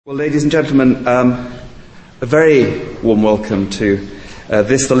Well, ladies and gentlemen, a very warm welcome to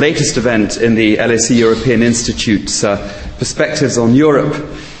the latest event in the LSE European Institute's Perspectives on Europe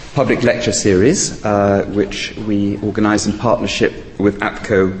public lecture series, which we organise in partnership with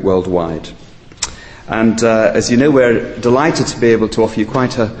APCO Worldwide. And as you know, we're delighted to be able to offer you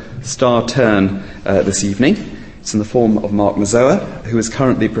quite a star turn this evening. It's in the form of Mark Mazower, who is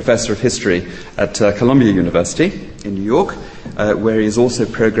currently Professor of History at Columbia University in New York, where he is also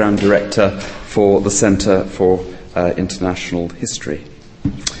Programme Director for the Centre for International History.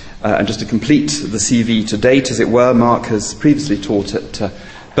 And just to complete the CV to date, as it were, Mark has previously taught at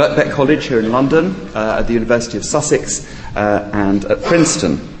Birkbeck College here in London, at the University of Sussex, and at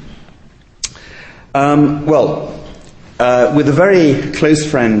Princeton. With a very close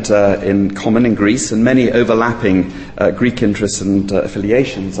friend in common in Greece and many overlapping Greek interests and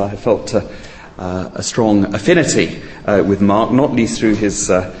affiliations, I have felt a strong affinity with Mark, not least through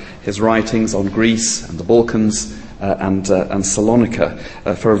his writings on Greece and the Balkans and Salonika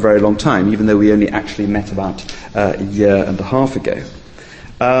for a very long time, even though we only actually met about a year and a half ago.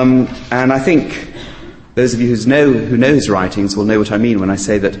 And I think those of you who know his writings will know what I mean when I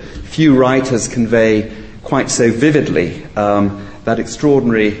say that few writers convey quite so vividly that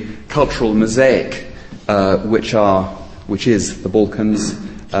extraordinary cultural mosaic which is the Balkans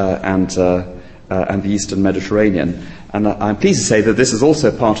and the Eastern Mediterranean. And I'm pleased to say that this is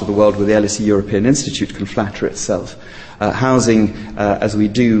also part of the world where the LSE European Institute can flatter itself, housing, as we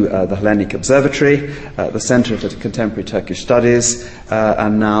do, the Hellenic Observatory, the Centre for Contemporary Turkish Studies,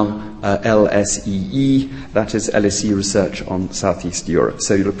 and now LSEE, that is LSE Research on Southeast Europe.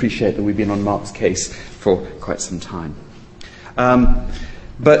 So you'll appreciate that we've been on Mark's case for quite some time.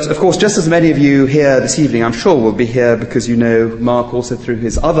 But, of course, just as many of you here this evening, I'm sure, will be here because you know Mark also through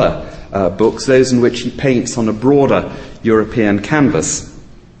his other books, those in which he paints on a broader European canvas.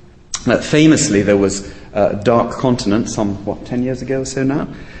 Famously, there was Dark Continent, 10 years ago or so now,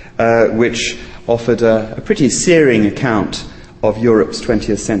 which offered a pretty searing account of Europe's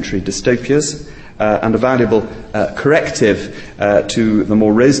 20th century dystopias and a valuable corrective to the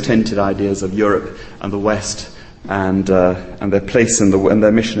more rose-tinted ideas of Europe and the West and their place and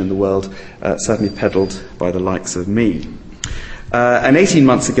their mission in the world, certainly peddled by the likes of me. And 18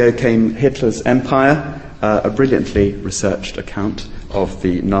 months ago came Hitler's Empire, a brilliantly researched account of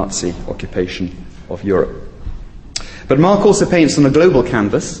the Nazi occupation of Europe. But Mark also paints on a global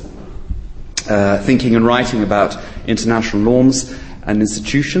canvas, thinking and writing about international norms and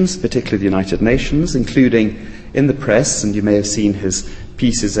institutions, particularly the United Nations, including in the press, and you may have seen his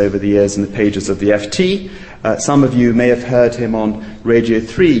pieces over the years in the pages of the FT. Some of you may have heard him on Radio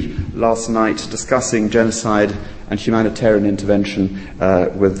 3 last night discussing genocide and humanitarian intervention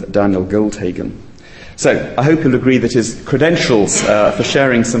with Daniel Goldhagen. So I hope you'll agree that his credentials for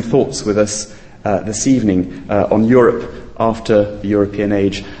sharing some thoughts with us this evening on Europe after the European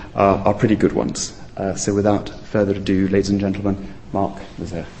age are pretty good ones. So without further ado, ladies and gentlemen, Mark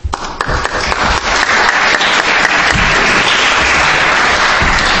Mazower.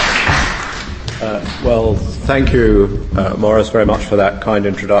 Well, thank you, Maurice, very much for that kind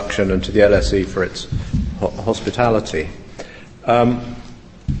introduction, and to the LSE for its hospitality.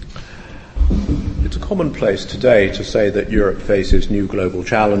 It's a commonplace today to say that Europe faces new global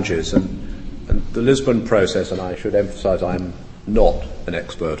challenges, and the Lisbon process, and I should emphasise I'm not an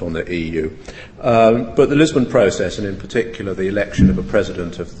expert on the EU, but the Lisbon process, and in particular the election of a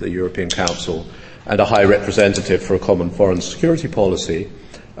president of the European Council and a high representative for a common foreign security policy,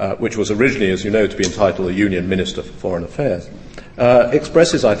 which was originally, as you know, to be entitled a Union Minister for Foreign Affairs,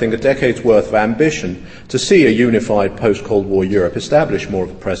 expresses, I think, a decade's worth of ambition to see a unified post-Cold War Europe establish more of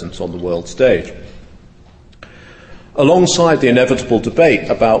a presence on the world stage. Alongside the inevitable debate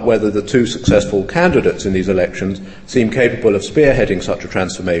about whether the two successful candidates in these elections seem capable of spearheading such a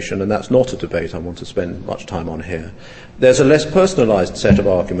transformation, and that's not a debate I want to spend much time on here, there's a less personalised set of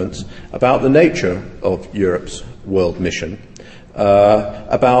arguments about the nature of Europe's world mission,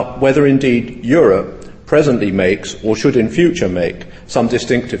 about whether indeed Europe presently makes, or should in future make, some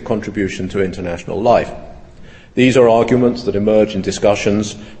distinctive contribution to international life. These are arguments that emerge in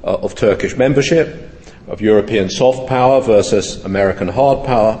discussions of Turkish membership, of European soft power versus American hard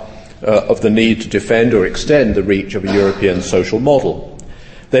power, of the need to defend or extend the reach of a European social model.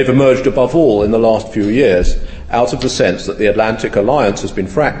 They've emerged above all in the last few years out of the sense that the Atlantic Alliance has been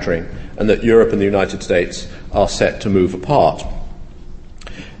fracturing and that Europe and the United States are set to move apart.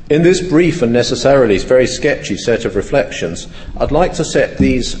 In this brief and necessarily very sketchy set of reflections, I'd like to set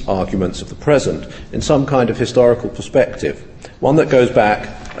these arguments of the present in some kind of historical perspective, one that goes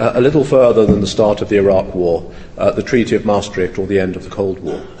back a little further than the start of the Iraq War, the Treaty of Maastricht, or the end of the Cold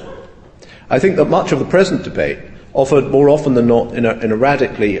War. I think that much of the present debate, offered more often than not in a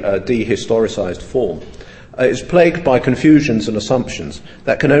radically dehistoricized form, is plagued by confusions and assumptions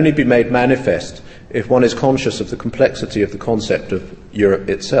that can only be made manifest if one is conscious of the complexity of the concept of Europe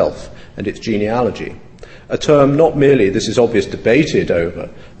itself and its genealogy, a term not merely, this is obvious, debated over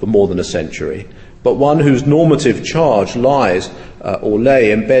for more than a century, but one whose normative charge lies or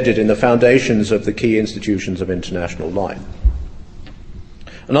lay embedded in the foundations of the key institutions of international life.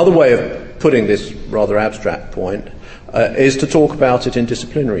 Another way of putting this rather abstract point is to talk about it in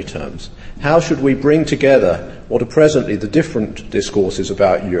disciplinary terms. How should we bring together what are presently the different discourses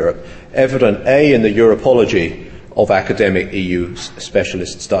about Europe, evident A, in the Europology of academic EU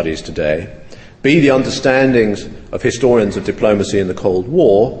specialist studies today, B, the understandings of historians of diplomacy in the Cold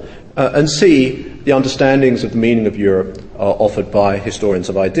War, and C, the understandings of the meaning of Europe offered by historians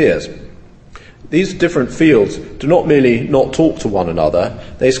of ideas. These different fields do not merely not talk to one another,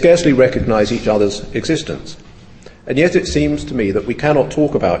 they scarcely recognize each other's existence. And yet it seems to me that we cannot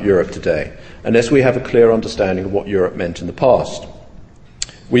talk about Europe today unless we have a clear understanding of what Europe meant in the past.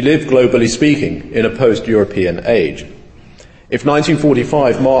 We live, globally speaking, in a post-European age. If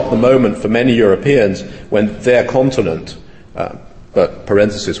 1945 marked the moment for many Europeans when their continent, but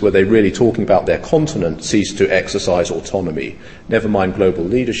parenthesis, were they really talking about their continent, ceased to exercise autonomy, never mind global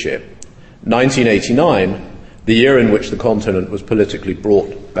leadership, 1989, the year in which the continent was politically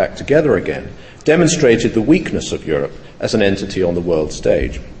brought back together again, demonstrated the weakness of Europe as an entity on the world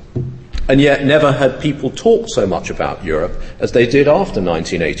stage. And yet never had people talked so much about Europe as they did after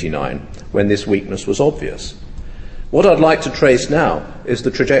 1989, when this weakness was obvious. What I'd like to trace now is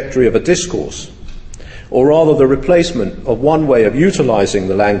the trajectory of a discourse, or rather the replacement of one way of utilizing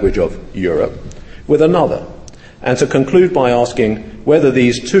the language of Europe with another, and to conclude by asking whether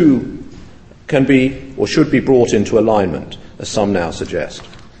these two can be or should be brought into alignment, as some now suggest.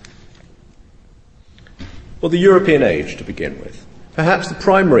 Well, the European age, to begin with. Perhaps the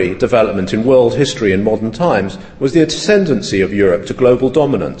primary development in world history in modern times was the ascendancy of Europe to global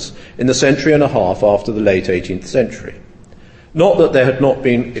dominance in the century and a half after the late 18th century. Not that there had not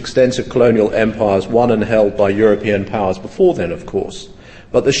been extensive colonial empires won and held by European powers before then, of course,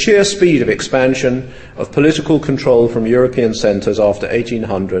 but the sheer speed of expansion of political control from European centres after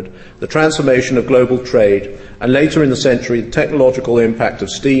 1800, the transformation of global trade, and later in the century the technological impact of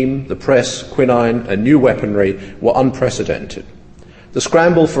steam, the press, quinine and new weaponry were unprecedented. The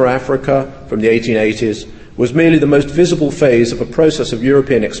scramble for Africa from the 1880s was merely the most visible phase of a process of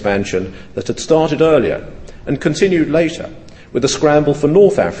European expansion that had started earlier and continued later, with the scramble for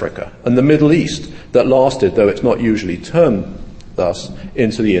North Africa and the Middle East that lasted, though it's not usually termed thus,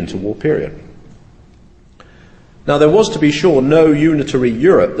 into the interwar period. Now, there was, to be sure, no unitary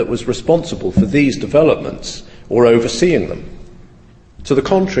Europe that was responsible for these developments or overseeing them. To the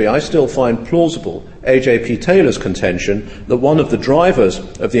contrary, I still find plausible A.J.P. Taylor's contention that one of the drivers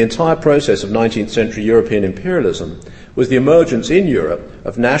of the entire process of 19th century European imperialism was the emergence in Europe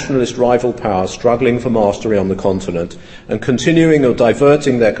of nationalist rival powers struggling for mastery on the continent and continuing or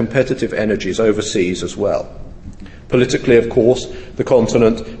diverting their competitive energies overseas as well. Politically, of course, the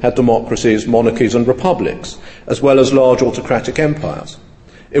continent had democracies, monarchies and republics, as well as large autocratic empires.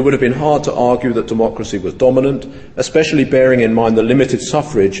 It would have been hard to argue that democracy was dominant, especially bearing in mind the limited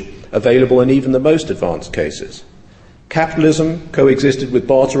suffrage available in even the most advanced cases. Capitalism coexisted with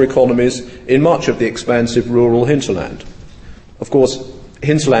barter economies in much of the expansive rural hinterland. Of course,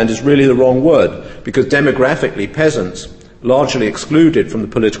 hinterland is really the wrong word, because demographically peasants, largely excluded from the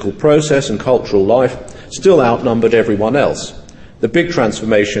political process and cultural life, still outnumbered everyone else. The big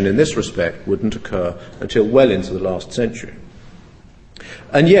transformation in this respect wouldn't occur until well into the last century.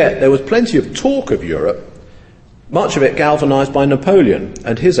 And yet there was plenty of talk of Europe, much of it galvanized by Napoleon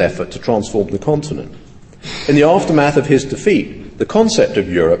and his effort to transform the continent. In the aftermath of his defeat, the concept of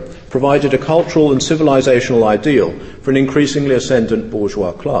Europe provided a cultural and civilizational ideal for an increasingly ascendant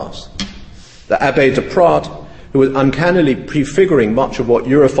bourgeois class. The Abbé de Pradt, who was uncannily prefiguring much of what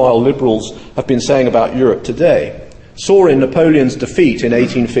Europhile liberals have been saying about Europe today, saw in Napoleon's defeat in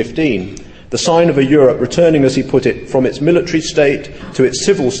 1815 the sign of a Europe returning, as he put it, from its military state to its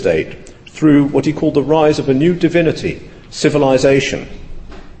civil state through what he called the rise of a new divinity, civilization.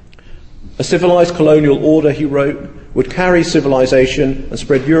 A civilized colonial order, he wrote, would carry civilization and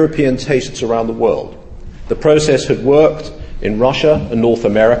spread European tastes around the world. The process had worked in Russia and North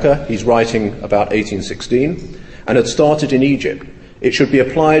America, he's writing about 1816, and had started in Egypt. It should be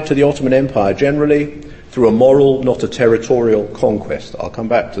applied to the Ottoman Empire generally through a moral, not a territorial conquest. I'll come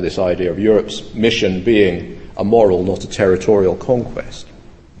back to this idea of Europe's mission being a moral, not a territorial conquest.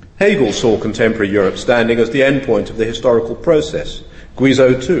 Hegel saw contemporary Europe standing as the endpoint of the historical process,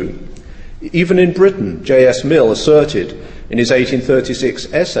 Guizot too. Even in Britain, J.S. Mill asserted in his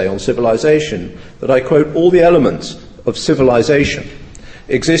 1836 essay on civilization that, I quote, all the elements of civilization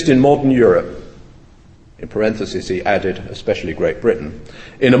exist in modern Europe, in parentheses he added, especially Great Britain,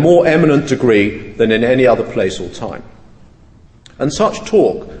 in a more eminent degree than in any other place or time. And such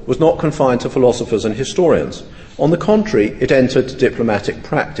talk was not confined to philosophers and historians. On the contrary, it entered diplomatic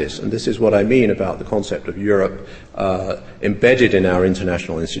practice, and this is what I mean about the concept of Europe embedded in our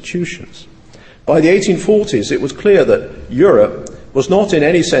international institutions. By the 1840s, it was clear that Europe was not in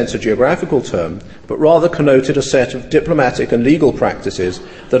any sense a geographical term, but rather connoted a set of diplomatic and legal practices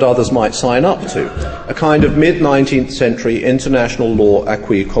that others might sign up to, a kind of mid-19th century international law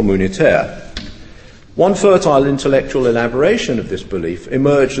acquis communautaire. One fertile intellectual elaboration of this belief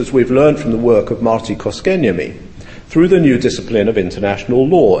emerged, as we've learned from the work of Marty Koskeniemi, through the new discipline of international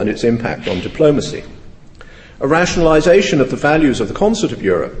law and its impact on diplomacy. A rationalization of the values of the concert of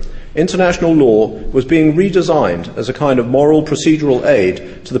Europe, international law was being redesigned as a kind of moral procedural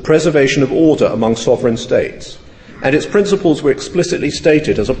aid to the preservation of order among sovereign states, and its principles were explicitly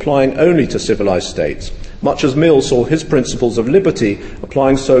stated as applying only to civilized states, much as Mill saw his principles of liberty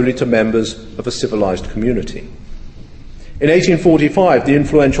applying solely to members of a civilized community. In 1845, the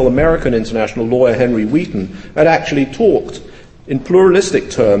influential American international lawyer Henry Wheaton had actually talked in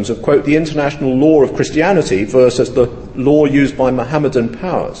pluralistic terms of, quote, the international law of Christianity versus the law used by Mohammedan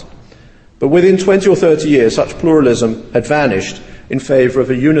powers. But within 20 or 30 years, such pluralism had vanished in favour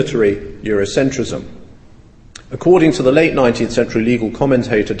of a unitary Eurocentrism. According to the late 19th century legal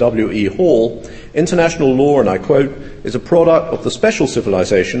commentator W.E. Hall, international law, and I quote, is a product of the special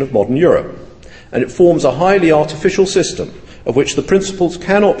civilization of modern Europe, and it forms a highly artificial system of which the principles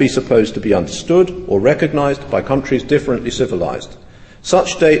cannot be supposed to be understood or recognized by countries differently civilized.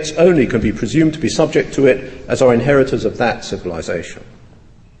 Such states only can be presumed to be subject to it as are inheritors of that civilization.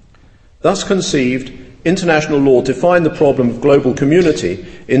 Thus conceived, international law defined the problem of global community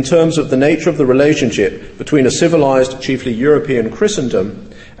in terms of the nature of the relationship between a civilized, chiefly European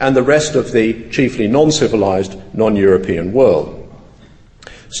Christendom and the rest of the chiefly non-civilized, non-European world.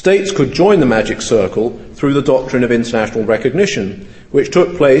 States could join the magic circle through the doctrine of international recognition, which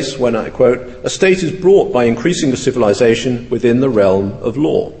took place when, I quote, a state is brought by increasing the civilization within the realm of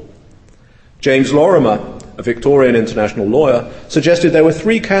law. James Lorimer, a Victorian international lawyer, suggested there were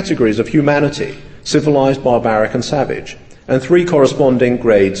three categories of humanity: civilized, barbaric, and savage, and three corresponding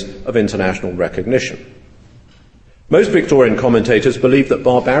grades of international recognition. Most Victorian commentators believed that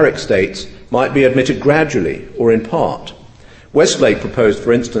barbaric states might be admitted gradually or in part. Westlake proposed,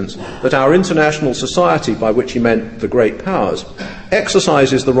 for instance, that our international society, by which he meant the great powers,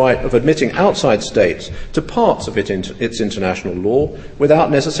 exercises the right of admitting outside states to parts of its international law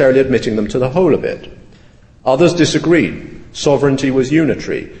without necessarily admitting them to the whole of it. Others disagreed. Sovereignty was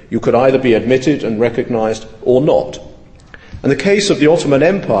unitary. You could either be admitted and recognized or not. And the case of the Ottoman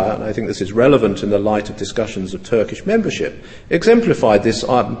Empire, and I think this is relevant in the light of discussions of Turkish membership, exemplified this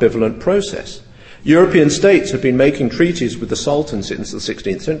ambivalent process. European states had been making treaties with the Sultan since the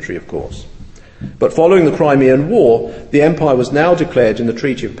 16th century, of course. But following the Crimean War, the empire was now declared in the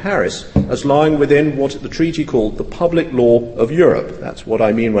Treaty of Paris as lying within what the treaty called the public law of Europe. That's what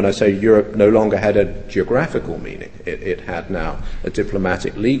I mean when I say Europe no longer had a geographical meaning. It had now a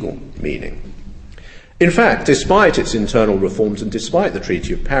diplomatic legal meaning. In fact, despite its internal reforms and despite the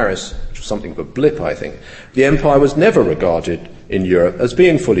Treaty of Paris, which was something of a blip, I think, the empire was never regarded in Europe as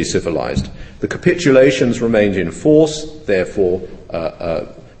being fully civilized. The capitulations remained in force, therefore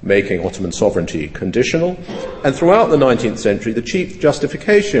making Ottoman sovereignty conditional. And throughout the 19th century, the chief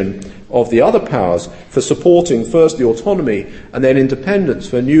justification of the other powers for supporting first the autonomy and then independence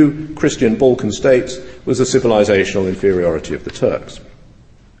for new Christian Balkan states was the civilizational inferiority of the Turks.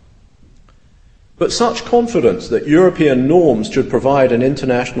 But such confidence that European norms should provide an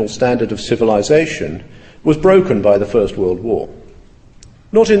international standard of civilization was broken by the First World War.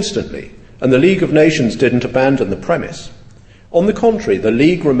 Not instantly, and the League of Nations didn't abandon the premise. On the contrary, the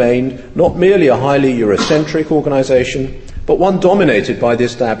League remained not merely a highly Eurocentric organisation, but one dominated by the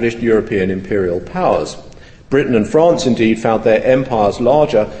established European imperial powers. Britain and France, indeed, found their empires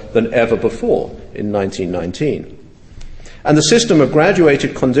larger than ever before in 1919. And the system of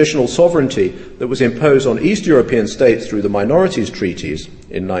graduated conditional sovereignty that was imposed on East European states through the minorities treaties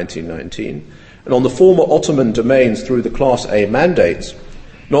in 1919, and on the former Ottoman domains through the Class A mandates,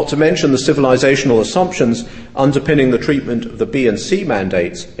 not to mention the civilizational assumptions underpinning the treatment of the B and C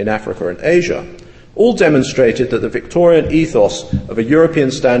mandates in Africa and Asia, all demonstrated that the Victorian ethos of a European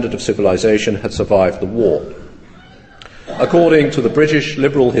standard of civilization had survived the war. According to the British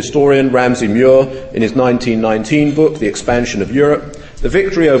liberal historian Ramsay Muir in his 1919 book, The Expansion of Europe, the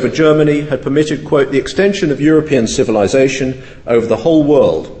victory over Germany had permitted, quote, the extension of European civilization over the whole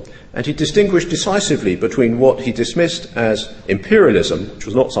world, and he distinguished decisively between what he dismissed as imperialism, which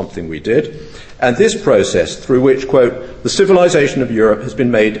was not something we did, and this process through which, quote, the civilization of Europe has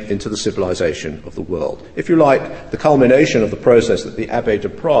been made into the civilization of the world. If you like, the culmination of the process that the Abbé de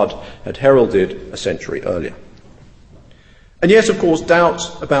Prade had heralded a century earlier. And yet, of course,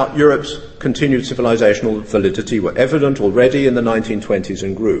 doubts about Europe's continued civilizational validity were evident already in the 1920s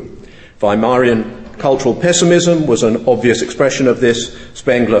and grew. Weimarian cultural pessimism was an obvious expression of this,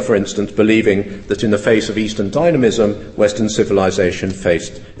 Spengler, for instance, believing that in the face of Eastern dynamism, Western civilization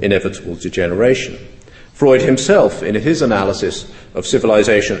faced inevitable degeneration. Freud himself, in his analysis of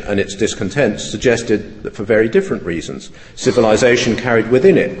civilization and its discontents, suggested that for very different reasons, civilization carried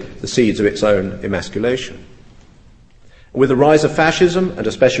within it the seeds of its own emasculation. With the rise of fascism, and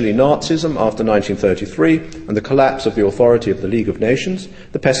especially Nazism, after 1933, and the collapse of the authority of the League of Nations,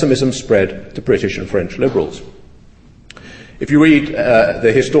 the pessimism spread to British and French liberals. If you read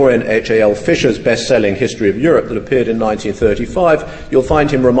the historian H.A.L. Fisher's best-selling History of Europe that appeared in 1935, you'll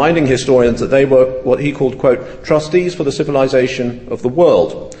find him reminding historians that they were what he called, quote, trustees for the civilization of the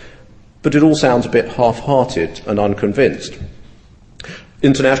world. But it all sounds a bit half-hearted and unconvinced.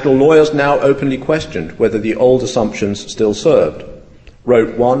 International lawyers now openly questioned whether the old assumptions still served.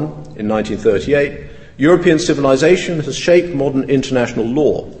 Wrote one in 1938, European civilization has shaped modern international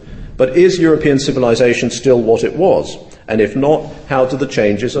law, but is European civilization still what it was? And if not, how do the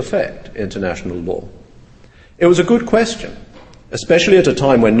changes affect international law? It was a good question, especially at a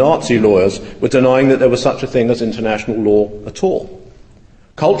time when Nazi lawyers were denying that there was such a thing as international law at all.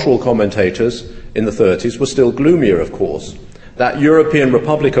 Cultural commentators in the 30s were still gloomier, of course. That European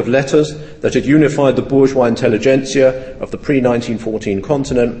republic of letters that had unified the bourgeois intelligentsia of the pre-1914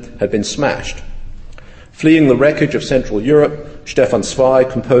 continent had been smashed. Fleeing the wreckage of Central Europe, Stefan Zweig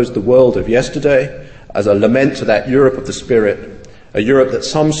composed The World of Yesterday as a lament to that Europe of the spirit, a Europe that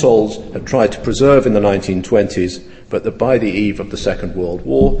some souls had tried to preserve in the 1920s, but that by the eve of the Second World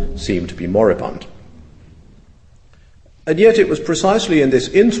War seemed to be moribund. And yet it was precisely in this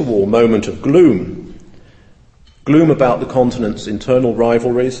interwar moment of gloom about the continent's internal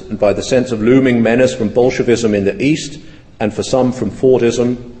rivalries, and by the sense of looming menace from Bolshevism in the East, and for some from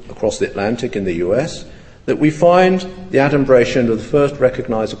Fordism across the Atlantic in the US, that we find the adumbration of the first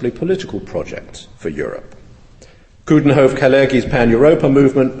recognizably political projects for Europe. Coudenhove-Kalergi's Pan-Europa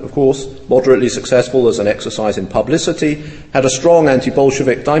movement, of course, moderately successful as an exercise in publicity, had a strong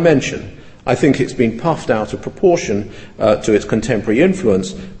anti-Bolshevik dimension. I think it's been puffed out of proportion to its contemporary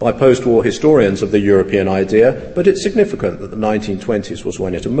influence by post-war historians of the European idea, but it's significant that the 1920s was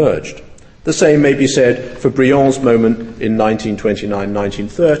when it emerged. The same may be said for Brion's moment in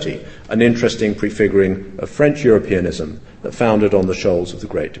 1929-1930, an interesting prefiguring of French Europeanism that founded on the shoals of the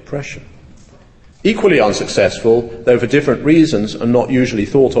Great Depression. Equally unsuccessful, though for different reasons and not usually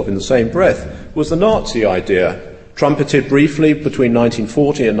thought of in the same breath, was the Nazi idea, trumpeted briefly between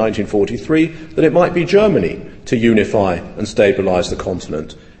 1940 and 1943, that it might be Germany to unify and stabilize the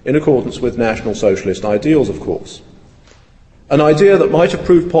continent, in accordance with National Socialist ideals, of course. An idea that might have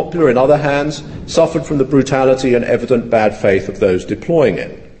proved popular in other hands suffered from the brutality and evident bad faith of those deploying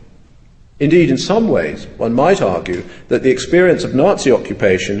it. Indeed, in some ways, one might argue that the experience of Nazi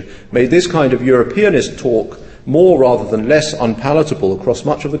occupation made this kind of Europeanist talk more rather than less unpalatable across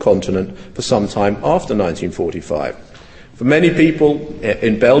much of the continent for some time after 1945. For many people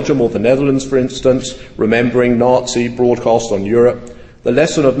in Belgium or the Netherlands, for instance, remembering Nazi broadcast on Europe, the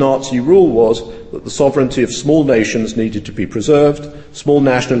lesson of Nazi rule was that the sovereignty of small nations needed to be preserved, small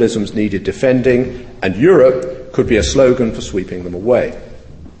nationalisms needed defending, and Europe could be a slogan for sweeping them away.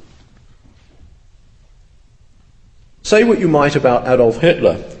 Say what you might about Adolf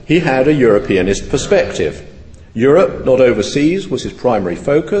Hitler, he had a Europeanist perspective. Europe, not overseas, was his primary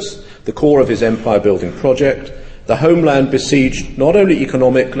focus, the core of his empire-building project, the homeland besieged not only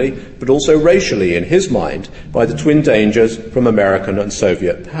economically, but also racially, in his mind, by the twin dangers from American and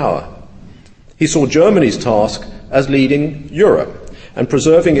Soviet power. He saw Germany's task as leading Europe and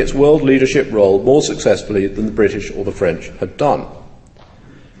preserving its world leadership role more successfully than the British or the French had done.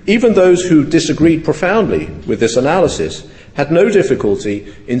 Even those who disagreed profoundly with this analysis had no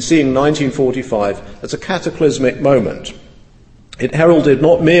difficulty in seeing 1945 as a cataclysmic moment. It heralded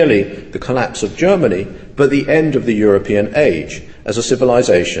not merely the collapse of Germany, but the end of the European age as a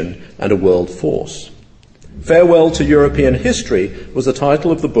civilization and a world force. Farewell to European History was the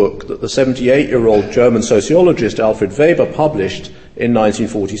title of the book that the 78-year-old German sociologist Alfred Weber published in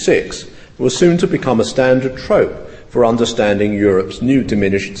 1946. It was soon to become a standard trope for understanding Europe's new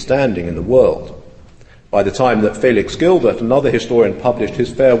diminished standing in the world. By the time that Felix Gilbert, another historian, published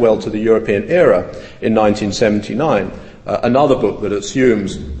his Farewell to the European Era in 1979, another book that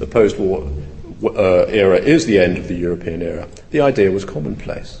assumes the post-war era is the end of the European era, the idea was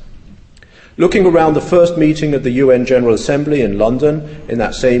commonplace. Looking around the first meeting of the UN General Assembly in London in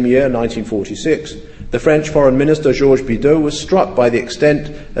that same year, 1946, the French Foreign Minister Georges Bidault was struck by the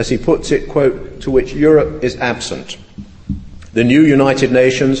extent, as he puts it, quote, to which Europe is absent. The new United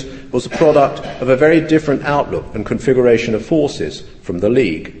Nations was the product of a very different outlook and configuration of forces from the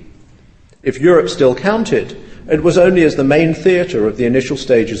League. If Europe still counted, it was only as the main theatre of the initial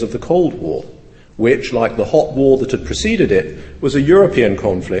stages of the Cold War, which, like the hot war that had preceded it, was a European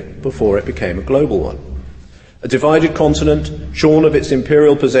conflict before it became a global one. A divided continent, shorn of its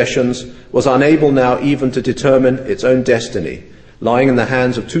imperial possessions, was unable now even to determine its own destiny, lying in the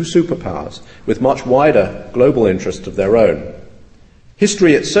hands of two superpowers with much wider global interests of their own.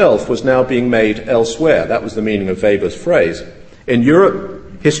 History itself was now being made elsewhere. That was the meaning of Weber's phrase. In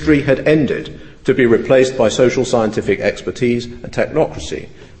Europe, history had ended, to be replaced by social scientific expertise and technocracy.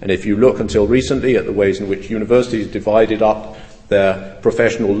 And if you look until recently at the ways in which universities divided up their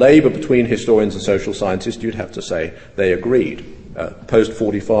professional labour between historians and social scientists, you'd have to say they agreed.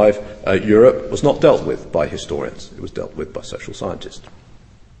 Post-45 Europe was not dealt with by historians. It was dealt with by social scientists.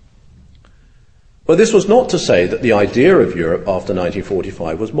 But this was not to say that the idea of Europe after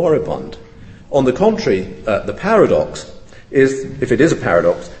 1945 was moribund. On the contrary, the paradox is, if it is a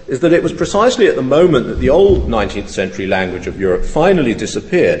paradox, is that it was precisely at the moment that the old 19th century language of Europe finally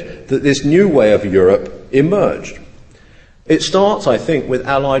disappeared that this new way of Europe emerged. It starts, I think, with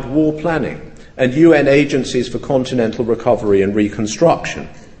Allied war planning and UN agencies for continental recovery and reconstruction.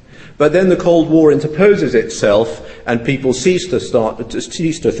 But then the Cold War interposes itself and people cease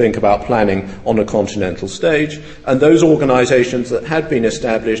to think about planning on a continental stage, and those organizations that had been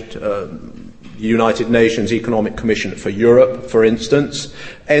established, United Nations Economic Commission for Europe, for instance,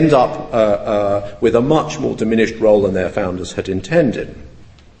 end up with a much more diminished role than their founders had intended.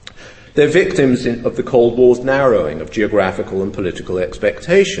 They're victims of the Cold War's narrowing of geographical and political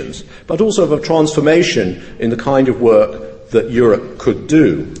expectations, but also of a transformation in the kind of work that Europe could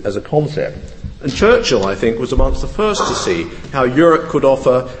do as a concept. And Churchill, I think, was amongst the first to see how Europe could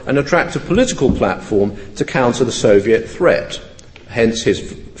offer an attractive political platform to counter the Soviet threat, hence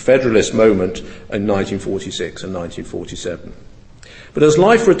his federalist moment in 1946 and 1947. But as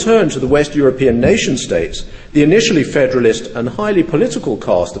life returned to the West European nation-states, the initially federalist and highly political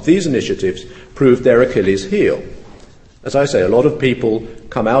cast of these initiatives proved their Achilles' heel. As I say, a lot of people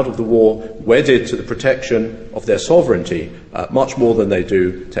come out of the war wedded to the protection of their sovereignty, much more than they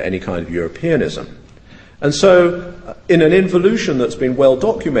do to any kind of Europeanism. And so, in an involution that's been well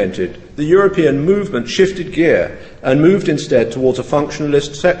documented, the European movement shifted gear and moved instead towards a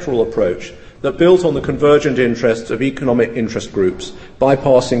functionalist sectoral approach that built on the convergent interests of economic interest groups,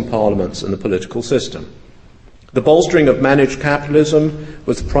 bypassing parliaments and the political system. The bolstering of managed capitalism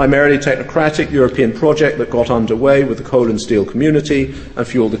was the primarily technocratic European project that got underway with the coal and steel community and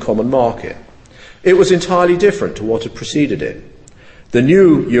fueled the common market. It was entirely different to what had preceded it. The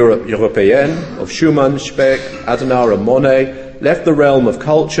new Europe Européenne of Schuman, Speck, Adenauer and Monnet left the realm of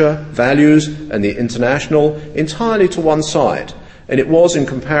culture, values and the international entirely to one side, and it was, in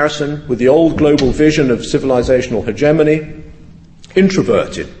comparison with the old global vision of civilizational hegemony,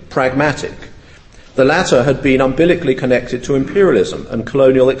 introverted, pragmatic. The latter had been umbilically connected to imperialism and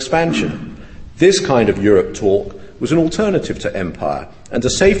colonial expansion. This kind of Europe talk was an alternative to empire and a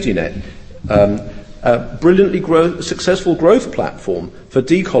safety net, a brilliantly successful growth platform for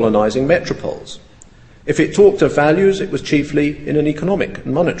decolonizing metropoles. If it talked of values, it was chiefly in an economic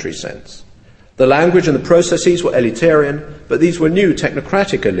and monetary sense. The language and the processes were elitarian, but these were new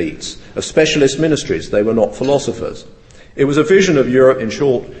technocratic elites of specialist ministries. They were not philosophers. It was a vision of Europe, in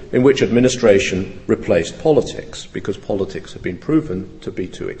short, in which administration replaced politics, because politics had been proven to be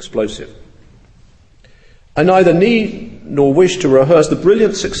too explosive. I neither need nor wish to rehearse the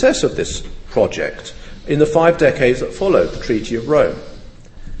brilliant success of this project in the 5 decades that followed the Treaty of Rome.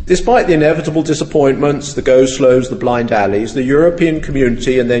 Despite the inevitable disappointments, the go-slows, the blind alleys, the European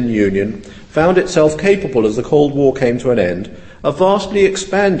community and then Union found itself capable, as the Cold War came to an end, of vastly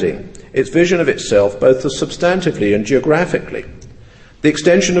expanding its vision of itself both substantively and geographically. The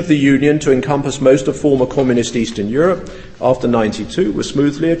extension of the Union to encompass most of former communist Eastern Europe after 1992 was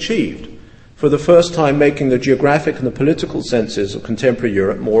smoothly achieved, for the first time making the geographic and the political senses of contemporary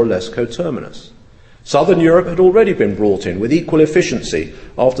Europe more or less coterminous. Southern Europe had already been brought in with equal efficiency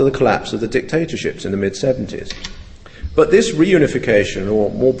after the collapse of the dictatorships in the mid-70s. But this reunification, or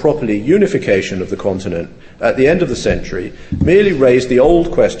more properly unification of the continent at the end of the century, merely raised the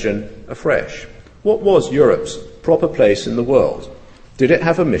old question afresh. What was Europe's proper place in the world? Did it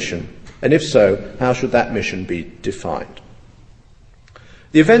have a mission? And if so, how should that mission be defined?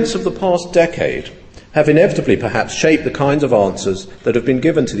 The events of the past decade have inevitably perhaps shaped the kinds of answers that have been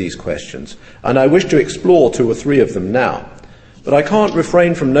given to these questions, and I wish to explore 2 or 3 of them now. But I can't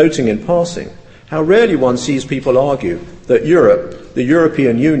refrain from noting in passing how rarely one sees people argue that Europe, the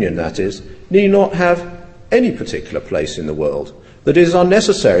European Union that is, need not have any particular place in the world, that it is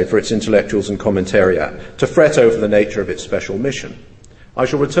unnecessary for its intellectuals and commentariat to fret over the nature of its special mission. I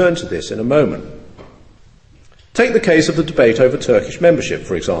shall return to this in a moment. Take the case of the debate over Turkish membership,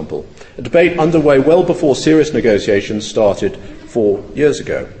 for example, a debate underway well before serious negotiations started 4 years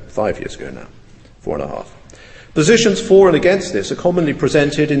ago, 5 years ago now, 4.5. Positions for and against this are commonly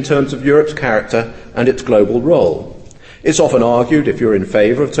presented in terms of Europe's character and its global role. It's often argued, if you're in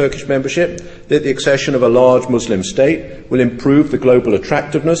favour of Turkish membership, that the accession of a large Muslim state will improve the global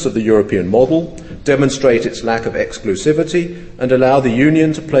attractiveness of the European model, demonstrate its lack of exclusivity, and allow the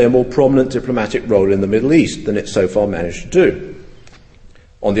Union to play a more prominent diplomatic role in the Middle East than it's so far managed to do.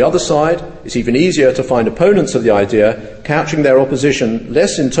 On the other side, it's even easier to find opponents of the idea couching their opposition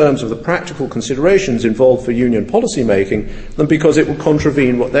less in terms of the practical considerations involved for Union policy making than because it will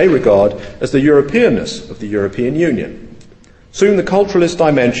contravene what they regard as the Europeanness of the European Union. Soon the culturalist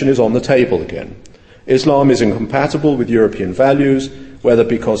dimension is on the table again. Islam is incompatible with European values, whether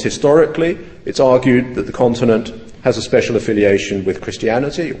because historically it's argued that the continent has a special affiliation with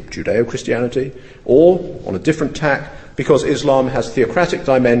Christianity, or Judeo-Christianity, or, on a different tack, because Islam has theocratic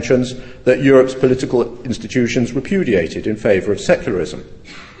dimensions that Europe's political institutions repudiated in favour of secularism.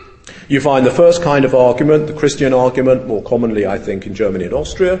 You find the first kind of argument, the Christian argument, more commonly, I think, in Germany and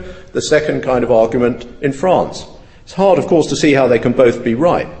Austria, the second kind of argument in France. It's hard, of course, to see how they can both be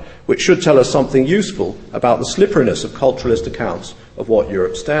right, which should tell us something useful about the slipperiness of culturalist accounts of what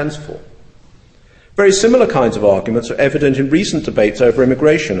Europe stands for. Very similar kinds of arguments are evident in recent debates over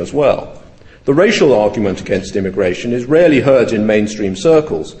immigration as well. The racial argument against immigration is rarely heard in mainstream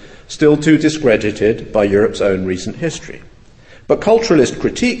circles, still too discredited by Europe's own recent history. But culturalist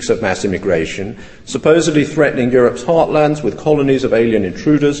critiques of mass immigration, supposedly threatening Europe's heartlands with colonies of alien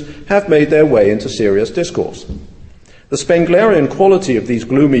intruders, have made their way into serious discourse. The Spenglerian quality of these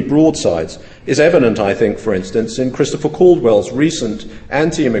gloomy broadsides is evident, I think, for instance, in Christopher Caldwell's recent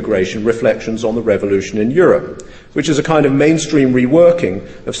anti-immigration reflections on the revolution in Europe, which is a kind of mainstream reworking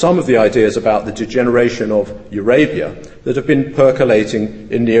of some of the ideas about the degeneration of Eurabia that have been percolating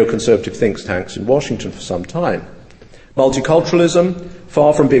in neoconservative think tanks in Washington for some time. Multiculturalism,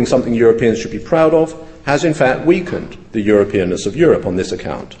 far from being something Europeans should be proud of, has in fact weakened the Europeanness of Europe on this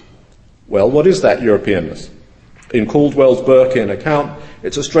account. Well, what is that Europeanness? In Caldwell's Burkean account,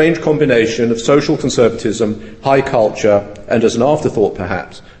 it's a strange combination of social conservatism, high culture, and as an afterthought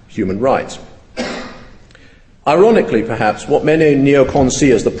perhaps, human rights. Ironically, perhaps, what many neocons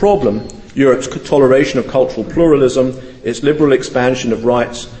see as the problem, Europe's toleration of cultural pluralism, its liberal expansion of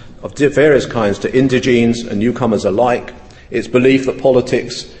rights of various kinds to indigenes and newcomers alike, its belief that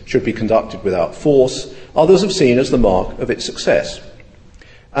politics should be conducted without force, others have seen as the mark of its success.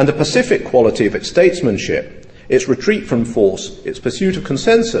 And the pacific quality of its statesmanship, its retreat from force, its pursuit of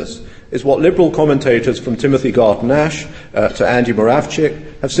consensus, is what liberal commentators from Timothy Garton Ash to Andy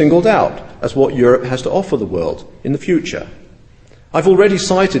Moravchik have singled out as what Europe has to offer the world in the future. I've already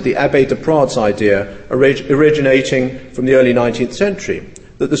cited the Abbé de Prade's idea originating from the early 19th century,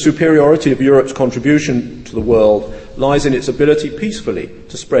 that the superiority of Europe's contribution to the world lies in its ability peacefully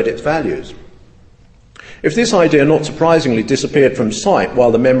to spread its values. If this idea, not surprisingly, disappeared from sight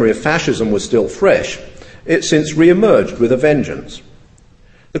while the memory of fascism was still fresh, it since re-emerged with a vengeance.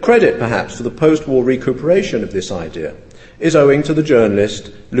 The credit, perhaps, for the post-war recuperation of this idea is owing to the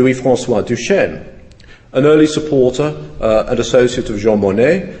journalist Louis-François Duchesne. An early supporter and associate of Jean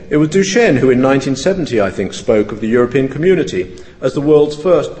Monnet, it was Duchesne who in 1970, I think, spoke of the European community as the world's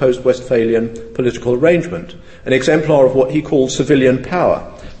first post-Westphalian political arrangement, an exemplar of what he called civilian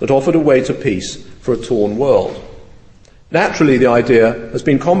power that offered a way to peace for a torn world. Naturally, the idea has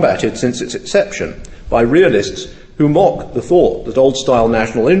been combated since its inception by realists who mock the thought that old-style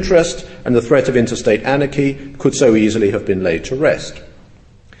national interest and the threat of interstate anarchy could so easily have been laid to rest.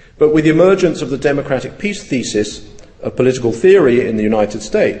 But with the emergence of the democratic peace thesis of political theory in the United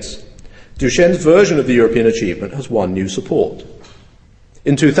States, Duchesne's version of the European achievement has won new support.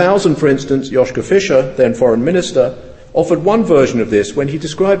 In 2000, for instance, Joschka Fischer, then foreign minister, offered one version of this when he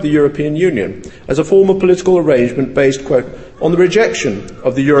described the European Union as a form of political arrangement based, quote, on the rejection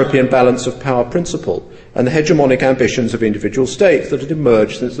of the European balance of power principle, and the hegemonic ambitions of individual states that had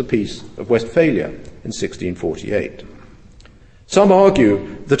emerged since the Peace of Westphalia in 1648. Some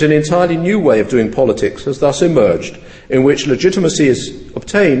argue that an entirely new way of doing politics has thus emerged, in which legitimacy is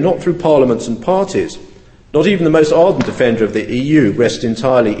obtained not through parliaments and parties. Not even the most ardent defender of the EU rests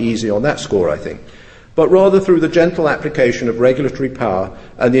entirely easy on that score, I think, but rather through the gentle application of regulatory power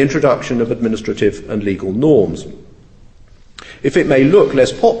and the introduction of administrative and legal norms. If it may look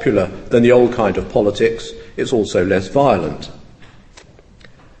less popular than the old kind of politics, it's also less violent.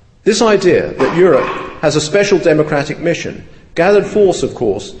 This idea that Europe has a special democratic mission gathered force, of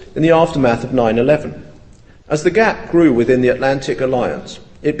course, in the aftermath of 9/11. As the gap grew within the Atlantic Alliance,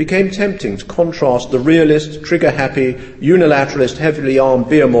 it became tempting to contrast the realist, trigger-happy, unilateralist, heavily armed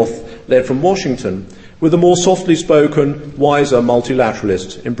behemoth led from Washington with the more softly spoken, wiser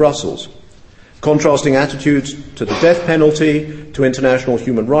multilateralist in Brussels. Contrasting attitudes to the death penalty, to international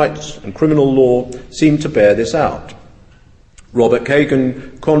human rights and criminal law seemed to bear this out. Robert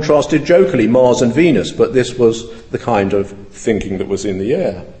Kagan contrasted jokingly Mars and Venus, but this was the kind of thinking that was in the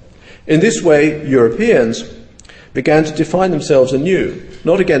air. In this way, Europeans began to define themselves anew,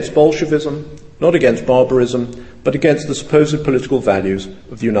 not against Bolshevism, not against barbarism, but against the supposed political values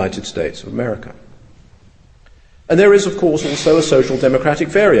of the United States of America. And there is, of course, also a social democratic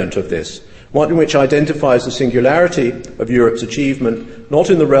variant of this, one which identifies the singularity of Europe's achievement not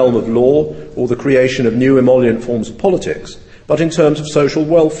in the realm of law or the creation of new emollient forms of politics, but in terms of social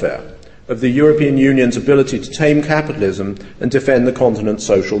welfare, of the European Union's ability to tame capitalism and defend the continent's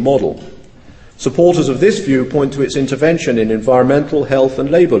social model. Supporters of this view point to its intervention in environmental, health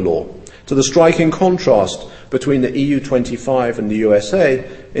and labour law, to the striking contrast between the EU 25 and the USA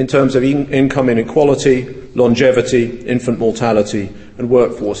in terms of income inequality, longevity, infant mortality and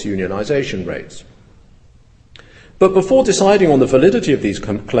workforce unionisation rates. But before deciding on the validity of these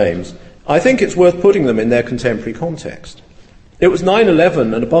claims, I think it's worth putting them in their contemporary context. It was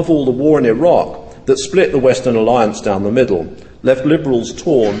 9/11 and above all the war in Iraq that split the Western alliance down the middle, left liberals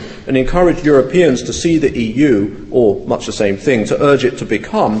torn and encouraged Europeans to see the EU, or much the same thing, to urge it to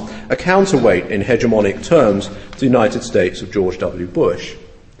become a counterweight in hegemonic terms to the United States of George W. Bush.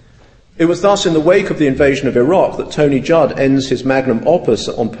 It was thus in the wake of the invasion of Iraq that Tony Judd ends his magnum opus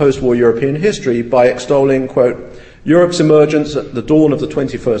on post-war European history by extolling, quote, Europe's emergence at the dawn of the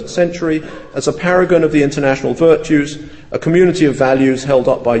 21st century as a paragon of the international virtues, a community of values held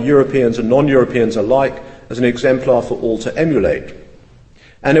up by Europeans and non-Europeans alike as an exemplar for all to emulate.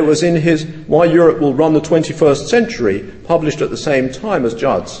 And it was in his Why Europe Will Run the 21st Century, published at the same time as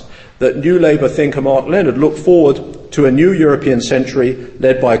Judd's, that New Labour thinker Mark Leonard looked forward to a new European century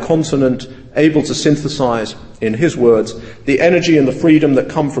led by a continent able to synthesise, in his words, the energy and the freedom that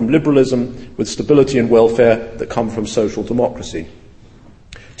come from liberalism with stability and welfare that come from social democracy.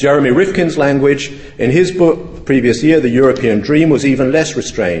 Jeremy Rifkin's language in his book the previous year, The European Dream, was even less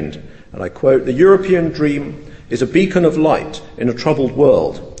restrained. And I quote, the European dream is a beacon of light in a troubled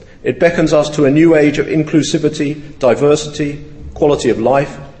world. It beckons us to a new age of inclusivity, diversity, quality of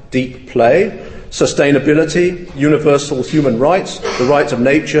life, deep play, sustainability, universal human rights, the rights of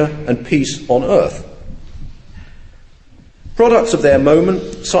nature, and peace on earth. Products of their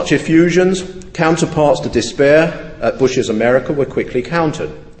moment, such effusions, counterparts to despair at Bush's America, were quickly countered.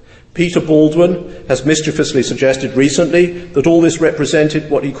 Peter Baldwin has mischievously suggested recently that all this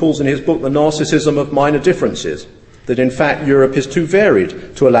represented what he calls in his book the narcissism of minor differences, that in fact Europe is too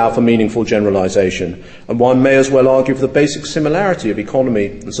varied to allow for meaningful generalisation, and one may as well argue for the basic similarity of economy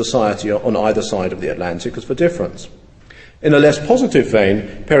and society on either side of the Atlantic as for difference. In a less positive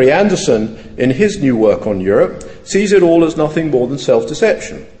vein, Perry Anderson, in his new work on Europe, sees it all as nothing more than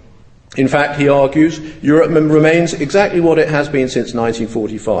self-deception. In fact, he argues, Europe remains exactly what it has been since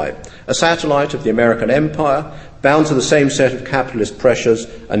 1945, a satellite of the American empire, bound to the same set of capitalist pressures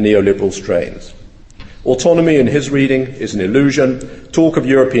and neoliberal strains. Autonomy, in his reading, is an illusion. Talk of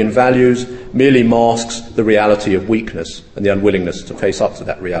European values merely masks the reality of weakness and the unwillingness to face up to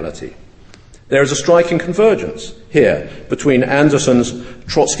that reality. There is a striking convergence here between Anderson's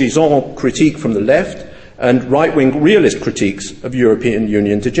Trotskyism critique from the left and right-wing realist critiques of European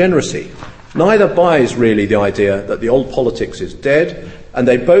Union degeneracy. Neither buys really the idea that the old politics is dead, and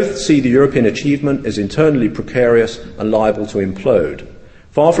they both see the European achievement as internally precarious and liable to implode.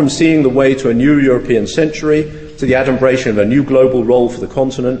 Far from seeing the way to a new European century, to the adumbration of a new global role for the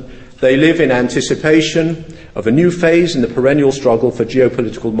continent, they live in anticipation of a new phase in the perennial struggle for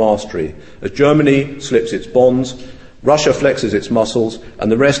geopolitical mastery, as Germany slips its bonds, Russia flexes its muscles,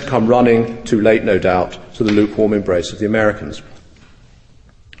 and the rest come running, too late no doubt, to the lukewarm embrace of the Americans.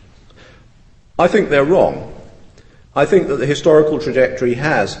 I think they're wrong. I think that the historical trajectory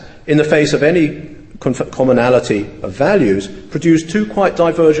has, in the face of any commonality of values produced two quite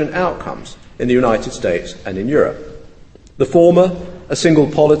divergent outcomes in the United States and in Europe. The former, a single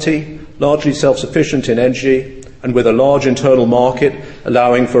polity, largely self-sufficient in energy and with a large internal market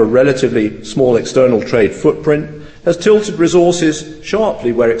allowing for a relatively small external trade footprint, has tilted resources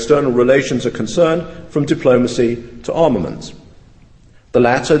sharply where external relations are concerned from diplomacy to armaments. The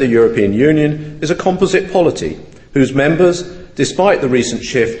latter, the European Union, is a composite polity whose members, despite the recent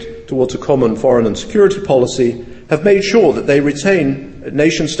shift towards a common foreign and security policy, have made sure that they retain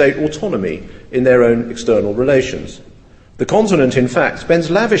nation-state autonomy in their own external relations. The continent, in fact, spends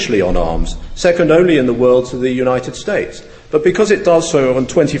lavishly on arms, second only in the world to the United States. But because it does so on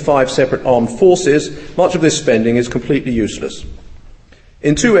 25 separate armed forces, much of this spending is completely useless.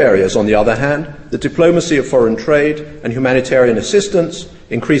 In two areas, on the other hand, the diplomacy of foreign trade and humanitarian assistance,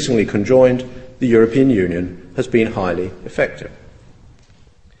 increasingly conjoined, the European Union has been highly effective.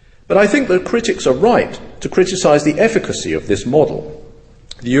 But I think that critics are right to criticise the efficacy of this model.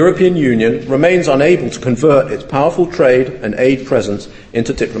 The European Union remains unable to convert its powerful trade and aid presence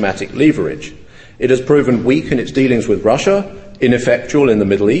into diplomatic leverage. It has proven weak in its dealings with Russia, ineffectual in the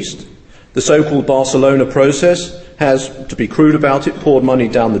Middle East. The so-called Barcelona process has, to be crude about it, poured money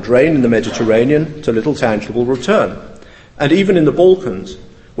down the drain in the Mediterranean to little tangible return. And even in the Balkans,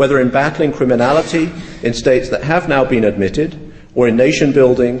 whether in battling criminality in states that have now been admitted, or in nation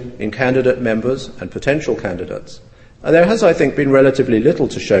building in candidate members and potential candidates, there has, I think, been relatively little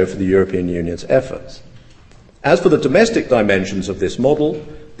to show for the European Union's efforts. As for the domestic dimensions of this model,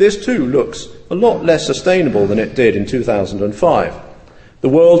 this too looks a lot less sustainable than it did in 2005. The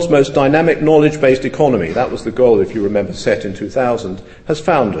world's most dynamic knowledge-based economy, that was the goal, if you remember, set in 2000, has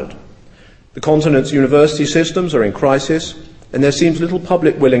foundered. The continent's university systems are in crisis, and there seems little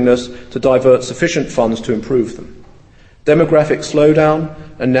public willingness to divert sufficient funds to improve them. Demographic slowdown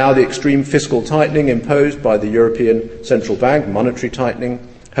and now the extreme fiscal tightening imposed by the European Central Bank, monetary tightening,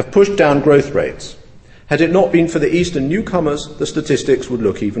 have pushed down growth rates. Had it not been for the Eastern newcomers, the statistics would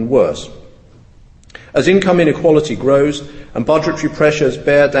look even worse. As income inequality grows and budgetary pressures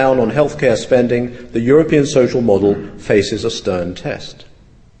bear down on healthcare spending, the European social model faces a stern test.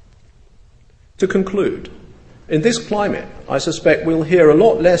 To conclude, in this climate, I suspect we'll hear a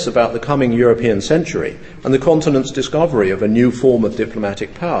lot less about the coming European century and the continent's discovery of a new form of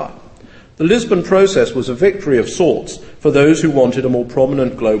diplomatic power. The Lisbon process was a victory of sorts for those who wanted a more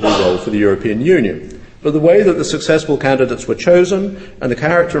prominent global role for the European Union. But the way that the successful candidates were chosen and the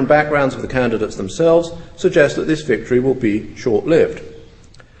character and backgrounds of the candidates themselves suggest that this victory will be short-lived.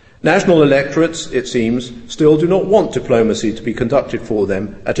 National electorates, it seems, still do not want diplomacy to be conducted for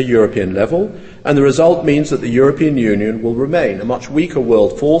them at a European level, and the result means that the European Union will remain a much weaker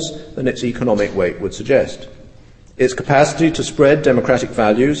world force than its economic weight would suggest. Its capacity to spread democratic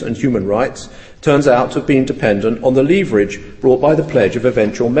values and human rights turns out to have been dependent on the leverage brought by the pledge of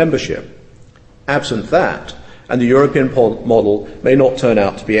eventual membership. Absent that, and the European model may not turn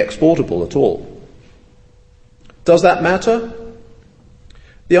out to be exportable at all. Does that matter?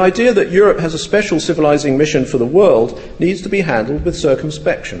 The idea that Europe has a special civilizing mission for the world needs to be handled with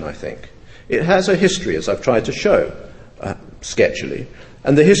circumspection, I think. It has a history, as I've tried to show, sketchily,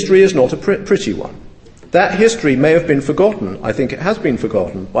 and the history is not a pretty one. That history may have been forgotten, I think it has been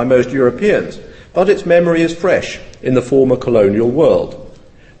forgotten, by most Europeans, but its memory is fresh in the former colonial world.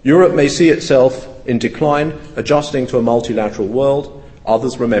 Europe may see itself in decline, adjusting to a multilateral world.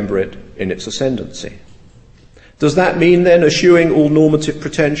 Others remember it in its ascendancy. Does that mean, then, eschewing all normative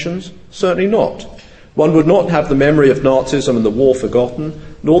pretensions? Certainly not. One would not have the memory of Nazism and the war forgotten,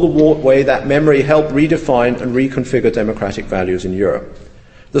 nor the way that memory helped redefine and reconfigure democratic values in Europe.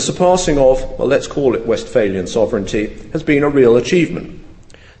 The surpassing of, well, let's call it Westphalian sovereignty, has been a real achievement.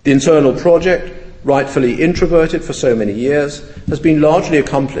 The internal project, rightfully introverted for so many years, has been largely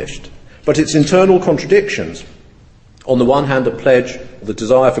accomplished, but its internal contradictions, on the one hand a pledge of the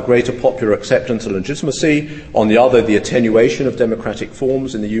desire for greater popular acceptance and legitimacy, on the other the attenuation of democratic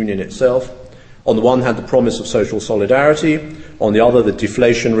forms in the Union itself, on the one hand the promise of social solidarity, on the other the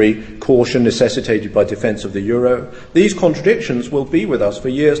deflationary caution necessitated by defence of the euro. These contradictions will be with us for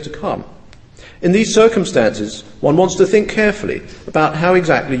years to come. In these circumstances, one wants to think carefully about how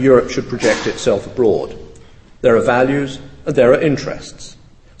exactly Europe should project itself abroad. There are values and there are interests.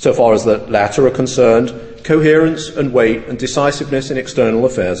 So far as the latter are concerned, coherence and weight and decisiveness in external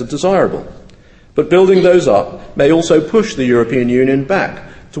affairs are desirable. But building those up may also push the European Union back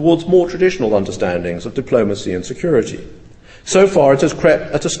towards more traditional understandings of diplomacy and security. So far it has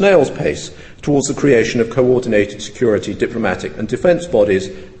crept at a snail's pace towards the creation of coordinated security, diplomatic and defence bodies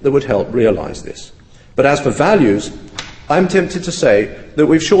that would help realise this. But as for values, I'm tempted to say that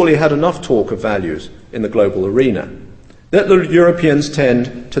we've surely had enough talk of values in the global arena. Let the Europeans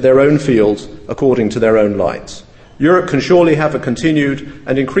tend to their own fields according to their own lights. Europe can surely have a continued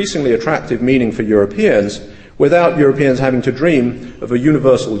and increasingly attractive meaning for Europeans without Europeans having to dream of a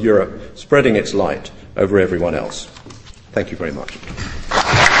universal Europe spreading its light over everyone else. Thank you very much.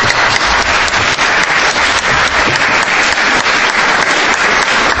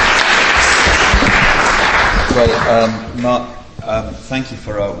 Well, Mark, thank you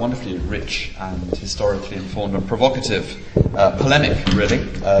for a wonderfully rich and historically informed and provocative polemic, really,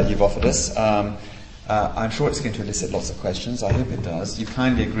 you've offered us. I'm sure it's going to elicit lots of questions. I hope it does. You've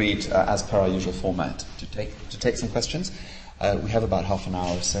kindly agreed, as per our usual format, to take some questions. We have about half an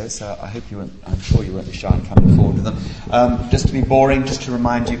hour or so, so I'm sure you won't be shy in coming forward with them. Just to be boring, just to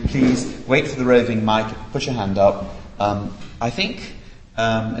remind you, please wait for the roving mic, put your hand up. I think,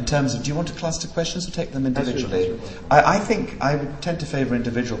 in terms of, do you want to cluster questions or take them individually? I think I would tend to favour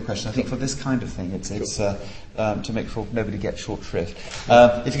individual questions. I think for this kind of thing, it's to make sure nobody gets short shrift.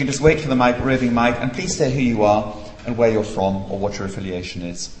 If you can just wait for the roving mic, and please say who you are and where you're from or what your affiliation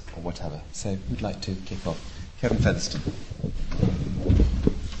is or whatever. So who'd like to kick off? Kevin Featherstone.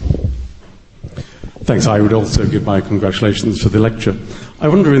 Thanks. I would also give my congratulations for the lecture. I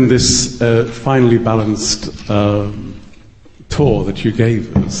wonder, in this finely balanced tour that you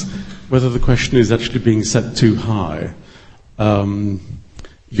gave us, whether the question is actually being set too high.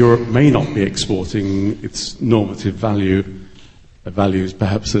 Europe may not be exporting its normative values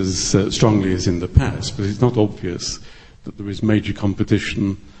perhaps as strongly as in the past, but it's not obvious that there is major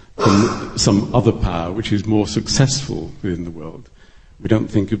competition from some other power which is more successful within the world. We don't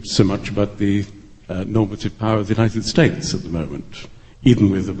think so much about the normative power of the United States at the moment,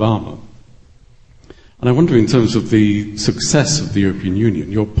 even with Obama. And I wonder, in terms of the success of the European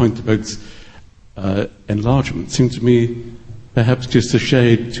Union, your point about enlargement seemed to me perhaps just a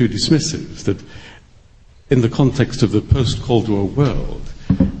shade too dismissive, that in the context of the post-Cold War world,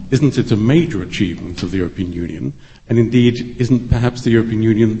 isn't it a major achievement of the European Union? And indeed, isn't perhaps the European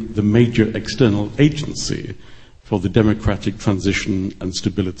Union the major external agency for the democratic transition and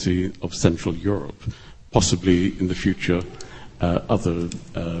stability of Central Europe, possibly in the future other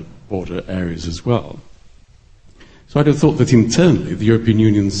border areas as well? So I'd have thought that internally the European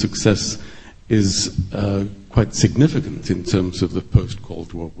Union's success is quite significant in terms of the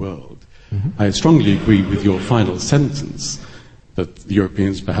post-Cold War world. Mm-hmm. I strongly agree with your final sentence that the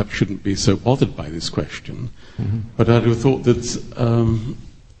Europeans perhaps shouldn't be so bothered by this question. Mm-hmm. But I'd have thought that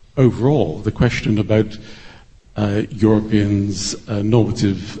overall the question about Europeans'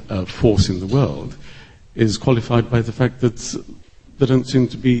 normative force in the world is qualified by the fact that there don't seem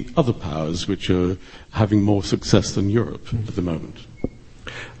to be other powers which are having more success than Europe at the moment.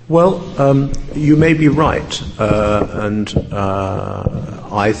 Well, you may be right, and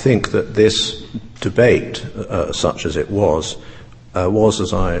I think that this debate, such as it was,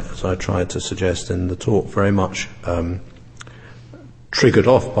 as I tried to suggest in the talk, very much triggered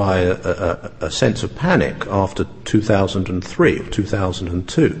off by a sense of panic after 2003 or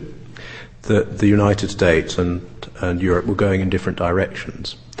 2002, that the United States and Europe were going in different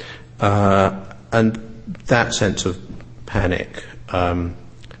directions. And that sense of panic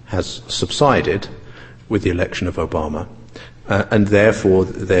has subsided with the election of Obama, and therefore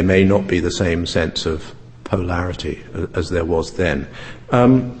there may not be the same sense of polarity as there was then.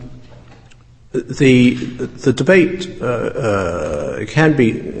 The debate can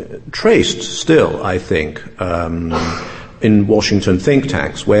be traced still, I think, in Washington think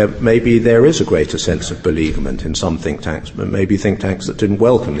tanks, where maybe there is a greater sense of beleaguerment in some think tanks, but maybe think tanks that didn't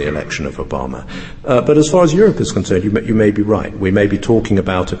welcome the election of Obama. But as far as Europe is concerned, you may be right. We may be talking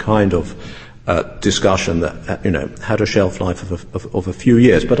about a kind of discussion that had a shelf life of a few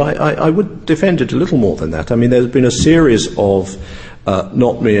years. But I would defend it a little more than that. I mean, there's been a series of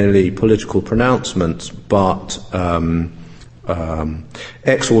not merely political pronouncements, but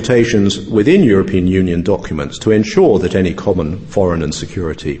exhortations within European Union documents to ensure that any common foreign and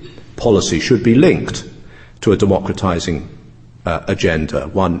security policy should be linked to a democratizing agenda,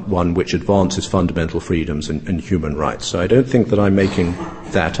 one which advances fundamental freedoms and human rights. So I don't think that I'm making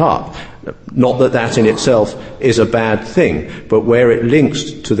that up. Not that that in itself is a bad thing, but where it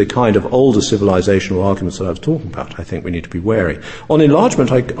links to the kind of older civilizational arguments that I was talking about, I think we need to be wary. On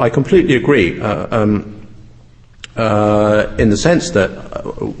enlargement, I completely agree. In the sense that,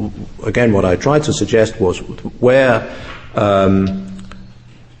 again, what I tried to suggest was where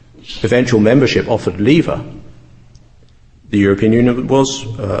eventual membership offered lever, the European Union was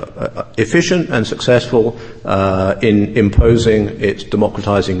efficient and successful in imposing its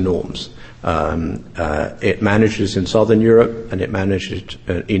democratizing norms. It manages in Southern Europe and it manages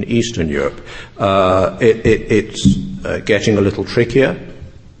in Eastern Europe. It's getting a little trickier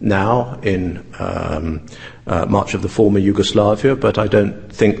now in much of the former Yugoslavia, but I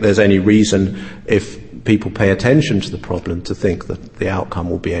don't think there's any reason, if people pay attention to the problem, to think that the outcome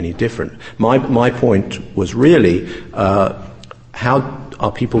will be any different. My point was really, how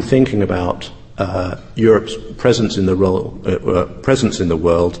are people thinking about Europe's presence in the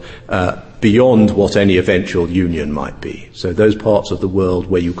world beyond what any eventual union might be? So those parts of the world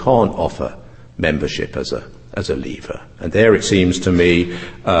where you can't offer membership as a lever. And there it seems to me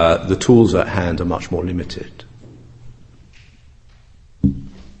the tools at hand are much more limited.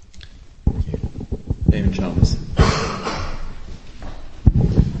 David Chalmers.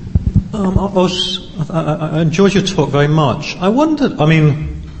 I enjoyed your talk very much. I wondered,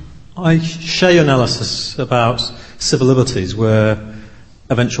 I share your analysis about civil liberties where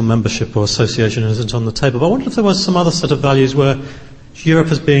eventual membership or association isn't on the table, but I wondered if there was some other set of values where Europe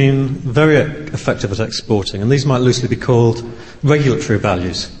has been very effective at exporting, and these might loosely be called regulatory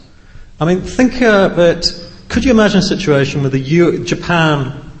values. Think of it, could you imagine a situation where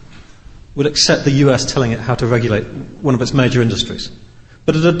Japan would accept the US telling it how to regulate one of its major industries,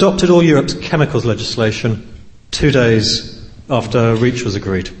 but it adopted all Europe's chemicals legislation 2 days after REACH was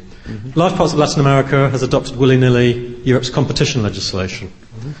agreed? Mm-hmm. Large parts of Latin America has adopted willy-nilly Europe's competition legislation.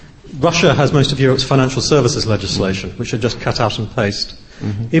 Mm-hmm. Russia has most of Europe's financial services legislation, which should just cut out and paste.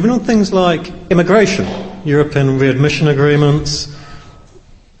 Mm-hmm. Even on things like immigration, European readmission agreements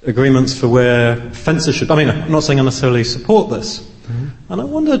for where fences should... I'm not saying I necessarily support this. Mm-hmm. And I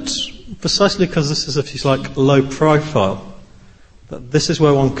wondered, precisely because this is, if you like, low profile, that this is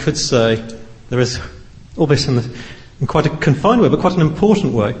where one could say there is, albeit in quite a confined way, but quite an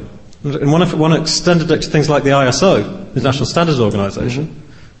important way. And one extended it to things like the ISO, the International Standards Organization,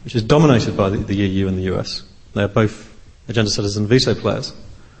 mm-hmm. which is dominated by the EU and the US. They're both agenda setters and veto players.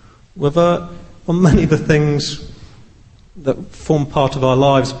 Whether on many of the things that form part of our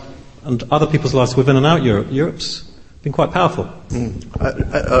lives and other people's lives within and out Europe's been quite powerful.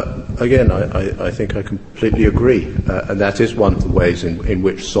 Again, I think I completely agree, and that is one of the ways in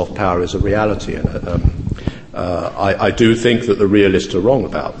which soft power is a reality. I do think that the realists are wrong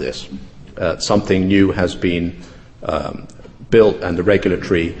about this. Something new has been built, and the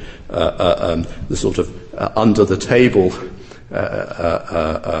regulatory, the sort of under the table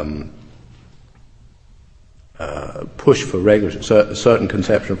push for a certain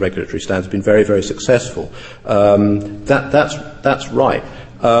conception of regulatory standards has been very, very successful. That's right.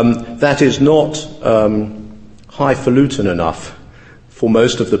 That is not highfalutin enough for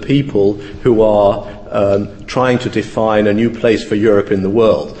most of the people who are trying to define a new place for Europe in the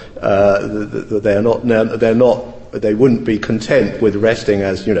world. They wouldn't be content with resting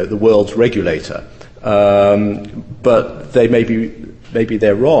as, the world's regulator. But maybe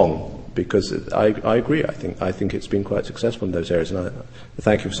they're wrong, because I agree. I think it's been quite successful in those areas, and I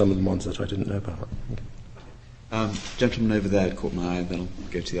thank you for some of the ones that I didn't know about. Gentleman over there caught my eye, then I'll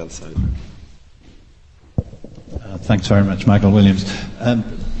go to the other side. Thanks very much, Michael Williams.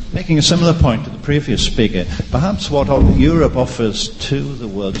 Making a similar point to the previous speaker, perhaps what Europe offers to the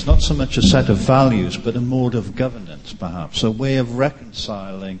world is not so much a set of values, but a mode of governance, perhaps, a way of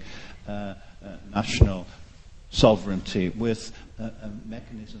reconciling national sovereignty with a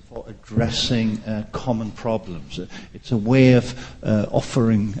mechanism for addressing common problems. It's a way of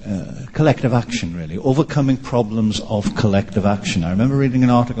offering collective action, really, overcoming problems of collective action. I remember reading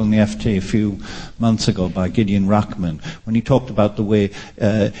an article in the FT a few months ago by Gideon Rachman when he talked about the way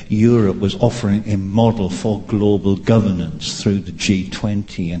Europe was offering a model for global governance through the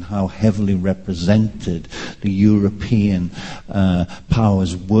G20 and how heavily represented the European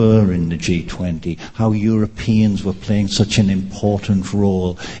powers were in the G20, how Europeans were playing such an important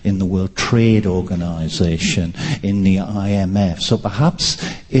role in the World Trade Organization, in the IMF. So perhaps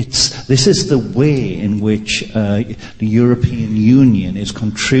this is the way in which the European Union is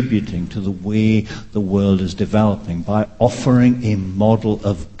contributing to the way the world is developing, by offering a model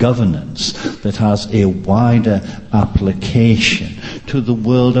of governance that has a wider application to the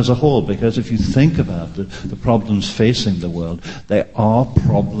world as a whole. Because if you think about the problems facing the world, they are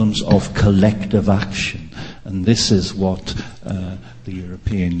problems of collective action. And this is what the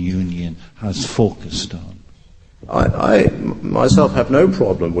European Union has focused on. I myself have no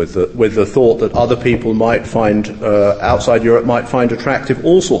problem with the thought that other people might find, outside Europe, might find attractive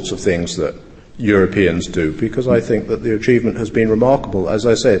all sorts of things that Europeans do, because I think that the achievement has been remarkable. As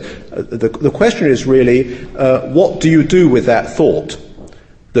I said, the question is really, what do you do with that thought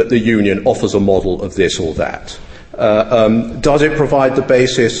that the Union offers a model of this or that? Does it provide the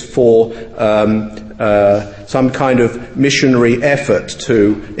basis for some kind of missionary effort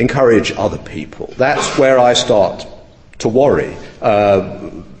to encourage other people? That's where I start to worry.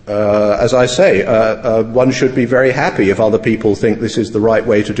 As I say, one should be very happy if other people think this is the right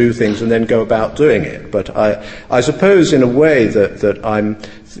way to do things and then go about doing it. But I suppose in a way that I'm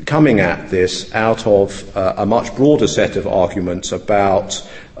coming at this out of a much broader set of arguments about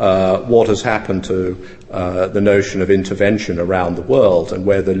what has happened to the notion of intervention around the world and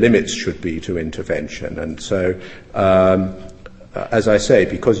where the limits should be to intervention. And so, as I say,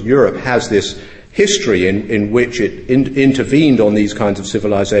 because Europe has this history in which it intervened on these kinds of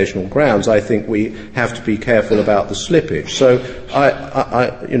civilizational grounds, I think we have to be careful about the slippage. So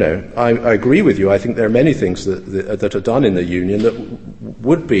I agree with you. I think there are many things that are done in the Union that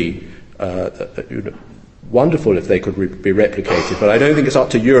would be wonderful if they could be replicated, but I don't think it's up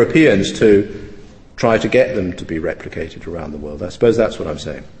to Europeans to try to get them to be replicated around the world. I suppose that's what I'm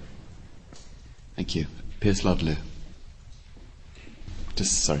saying. Thank you. Piers Ludlow.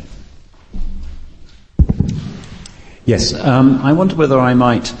 Sorry. Yes, I wonder whether I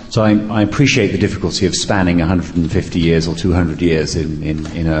might. So I appreciate the difficulty of spanning 150 years or 200 years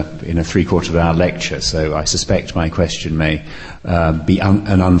in a three-quarter-hour lecture. So I suspect my question may be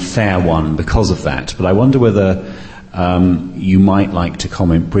an unfair one because of that. But I wonder whether you might like to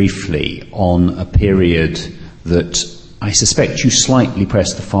comment briefly on a period that I suspect you slightly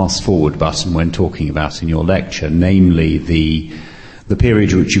pressed the fast-forward button when talking about in your lecture, namely the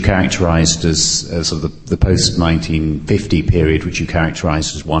period which you characterised as sort of the post-1950 period, which you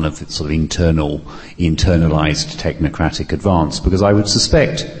characterised as one of sort of internalised technocratic advance. Because I would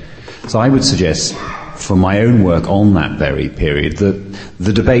suggest from my own work on that very period that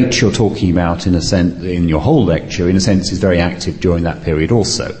the debate you're talking about in a sense, in your whole lecture, in a sense, is very active during that period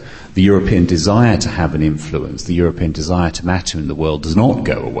also. The European desire to have an influence, the European desire to matter in the world does not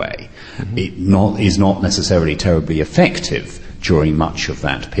go away. Mm-hmm. It is not necessarily terribly effective during much of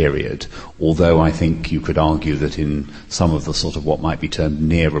that period, although I think you could argue that in some of the sort of what might be termed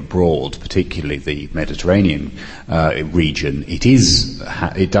near abroad, particularly the Mediterranean region,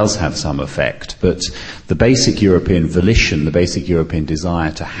 it does have some effect. But the basic European volition, the basic European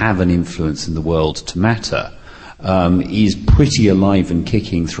desire to have an influence in the world, to matter, is pretty alive and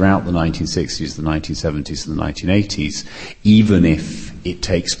kicking throughout the 1960s, the 1970s and the 1980s, even if it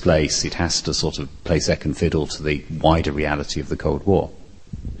takes place, it has to sort of play second fiddle to the wider reality of the Cold War.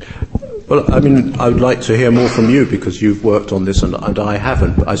 Well, I mean, I would like to hear more from you because you've worked on this and I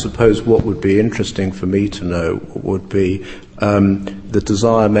haven't. But I suppose what would be interesting for me to know would be the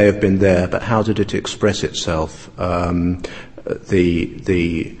desire may have been there, but how did it express itself? The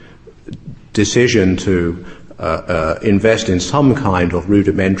decision to invest in some kind of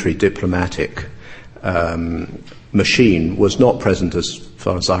rudimentary diplomatic machine was not present, as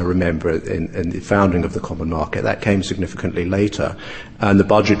far as I remember, in the founding of the common market. That came significantly later, and the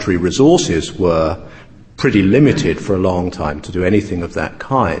budgetary resources were pretty limited for a long time to do anything of that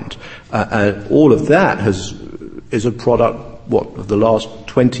kind. And all of that is a product, of the last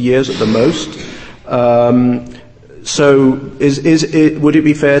 20 years at the most. So would it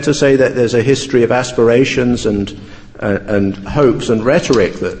be fair to say that there's a history of aspirations and hopes and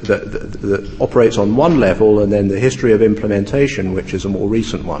rhetoric that operates on one level, and then the history of implementation, which is a more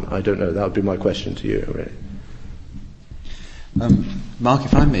recent one? I don't know. That would be my question to you, really. Mark,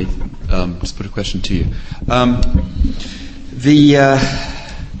 if I may just put a question to you.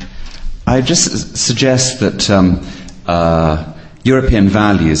 I just suggest that European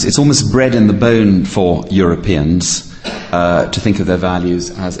values, it's almost bred in the bone for Europeans to think of their values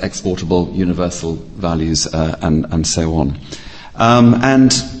as exportable, universal values, and so on.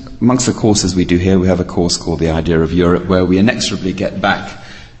 And amongst the courses we do here, we have a course called The Idea of Europe, where we inexorably get back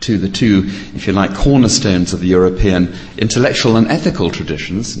to the two, if you like, cornerstones of the European intellectual and ethical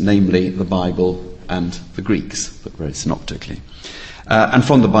traditions, namely the Bible and the Greeks, but very synoptically. And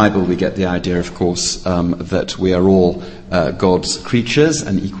from the Bible we get the idea, of course, that we are all God's creatures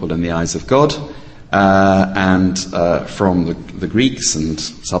and equal in the eyes of God. And from the Greeks and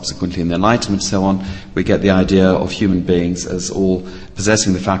subsequently in the Enlightenment and so on, we get the idea of human beings as all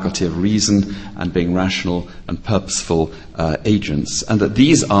possessing the faculty of reason and being rational and purposeful agents. And that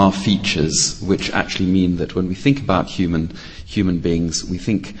these are features which actually mean that when we think about human beings, we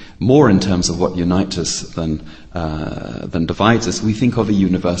think more in terms of what unites us than divides us. We think of a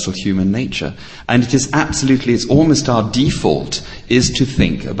universal human nature. And it is absolutely, it's almost our default is to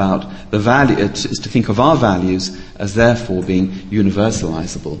think about is to think of our values as therefore being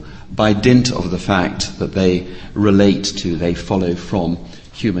universalizable by dint of the fact that they relate to, they follow from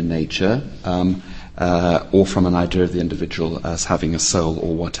human nature. or from an idea of the individual as having a soul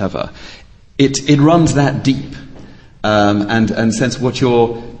or whatever. It runs that deep, and since what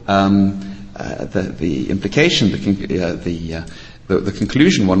you're the implication, the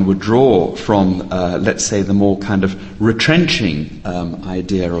conclusion one would draw from, let's say, the more kind of retrenching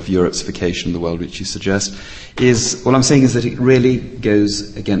idea of Europeification in the world, which you suggest, is, what I'm saying is that it really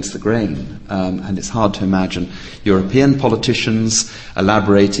goes against the grain. And it's hard to imagine European politicians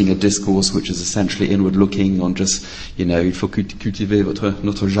elaborating a discourse which is essentially inward-looking on just, il faut cultiver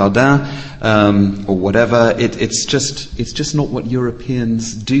notre jardin, or whatever. It's just not what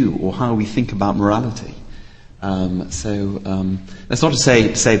Europeans do or how we think about morality. That's not to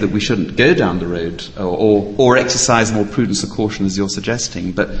say that we shouldn't go down the road or exercise more prudence or caution as you're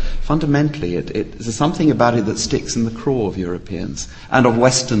suggesting, but fundamentally there's something about it that sticks in the craw of Europeans and of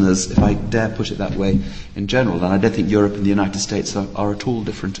Westerners, if I dare put it that way, in general. And I don't think Europe and the United States are at all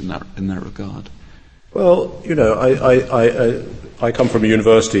different in that regard. Well, I come from a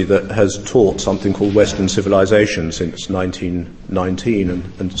university that has taught something called Western civilization since 1919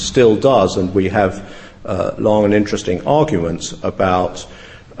 and still does, and we have long and interesting arguments about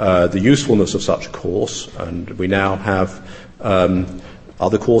the usefulness of such a course, and we now have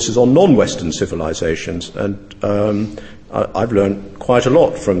other courses on non-Western civilizations, and I've learned quite a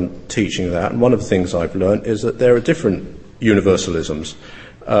lot from teaching that, and one of the things I've learned is that there are different universalisms.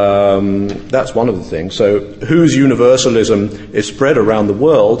 That's one of the things. So whose universalism is spread around the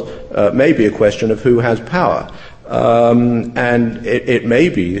world may be a question of who has power. And it may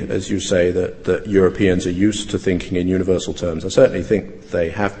be, as you say, that Europeans are used to thinking in universal terms. I certainly think they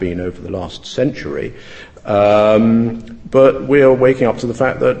have been over the last century. But we are waking up to the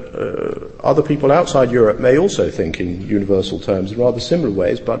fact that other people outside Europe may also think in universal terms in rather similar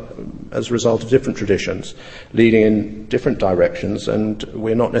ways, but as a result of different traditions, leading in different directions, and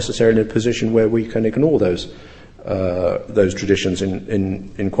we're not necessarily in a position where we can ignore those traditions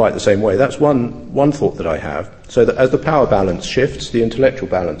in quite the same way. That's one thought that I have. So that as the power balance shifts, the intellectual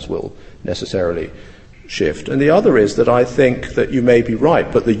balance will necessarily shift. And the other is that I think that you may be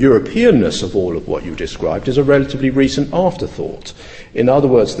right, but the Europeanness of all of what you described is a relatively recent afterthought. In other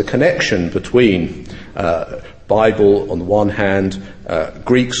words, the connection between Bible on the one hand,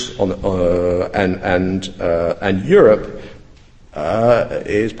 Greeks on and Europe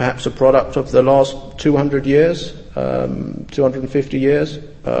is perhaps a product of the last 200 years, 250 years.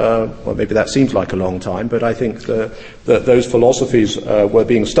 Well, maybe that seems like a long time, but I think that those philosophies were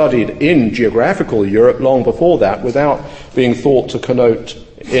being studied in geographical Europe long before that, without being thought to connote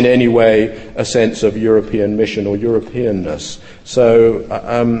in any way a sense of European mission or Europeanness. So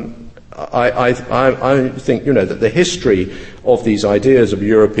I think that the history of these ideas of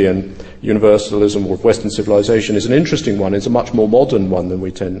European universalism or Western civilization is an interesting one. It's a much more modern one than we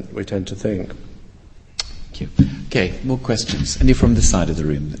tend to think. Thank you. Okay, more questions. Any from this side of the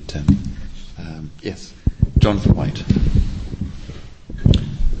room? Yes, Jonathan White.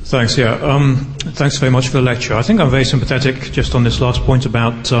 Thanks. Yeah. Thanks very much for the lecture. I think I'm very sympathetic just on this last point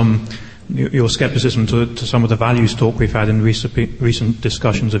about your scepticism to some of the values talk we've had in recent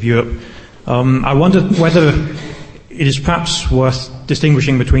discussions of Europe. I wondered whether it is perhaps worth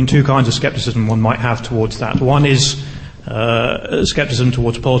distinguishing between two kinds of scepticism one might have towards that. One is scepticism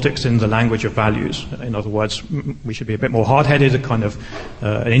towards politics in the language of values. In other words, we should be a bit more hard-headed, a kind of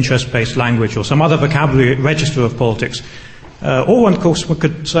an interest-based language or some other vocabulary register of politics. Or one, of course,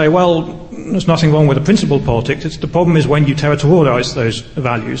 could say, well, there's nothing wrong with the principle of politics. The problem is when you territorialize those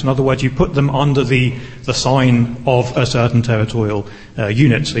values. In other words, you put them under the sign of a certain territorial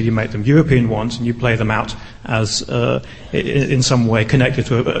unit. So you make them European ones and you play them out as in some way connected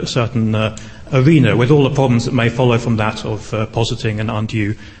to a certain arena, with all the problems that may follow from that of positing an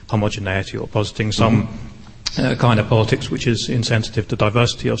undue homogeneity or positing some kind of politics which is insensitive to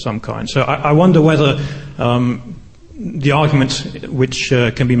diversity of some kind. So I wonder whether the argument which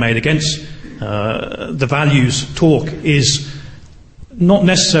can be made against the values talk is not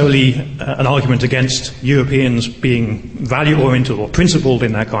necessarily an argument against Europeans being value-oriented or principled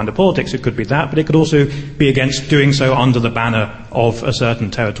in that kind of politics. It could be that, but it could also be against doing so under the banner of a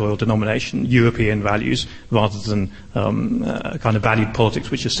certain territorial denomination, European values, rather than a kind of valued politics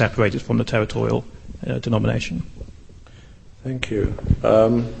which is separated from the territorial denomination. Thank you.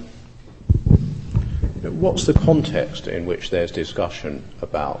 What's the context in which there's discussion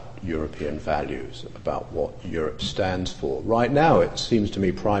about European values, about what Europe stands for? Right now, it seems to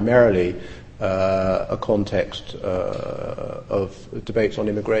me primarily a context of debates on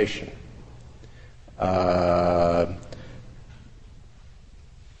immigration.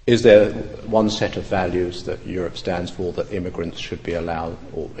 In is there one set of values that Europe stands for that immigrants should be allowed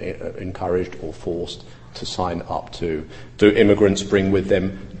or encouraged or forced to sign up to? Do immigrants bring with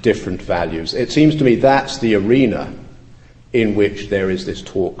them different values? It seems to me that's the arena in which there is this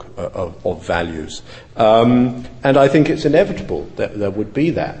talk of values. And I think it's inevitable that there would be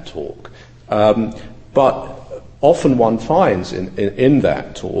that talk. But often one finds in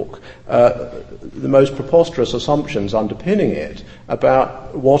that talk the most preposterous assumptions underpinning it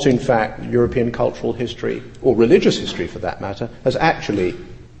about what, in fact, European cultural history, or religious history for that matter, has actually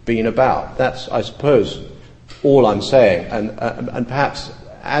been about. That's, I suppose, all I'm saying. And perhaps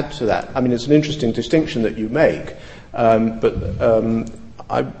add to that, I mean, it's an interesting distinction that you make, but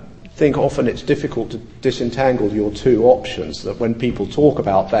I think often it's difficult to disentangle your two options, that when people talk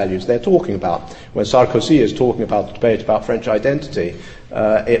about values, they're talking about, when Sarkozy is talking about the debate about French identity,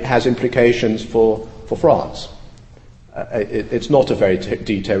 it has implications for France. It's not a very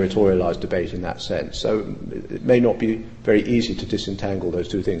deterritorialized debate in that sense, so it may not be very easy to disentangle those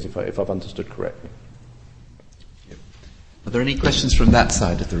two things, if I've understood correctly. Are there any questions from that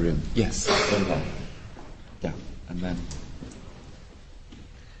side of the room? Yes, over there. Yeah, and then...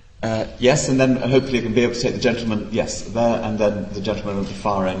 yes, and then hopefully you can be able to take the gentleman, yes, there, and then the gentleman at the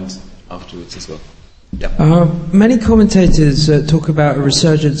far end afterwards as well. Yeah. Many commentators talk about a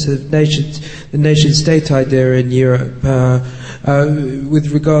resurgence of the nation-state idea in Europe,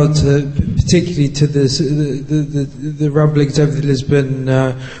 with regard to, particularly to the rumblings over the Lisbon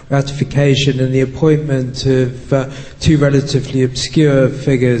ratification and the appointment of two relatively obscure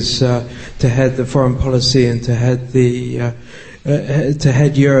figures to head the foreign policy and to head the to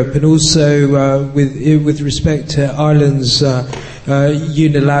head Europe, and also with respect to Ireland's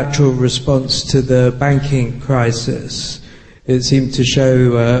unilateral response to the banking crisis. It seemed to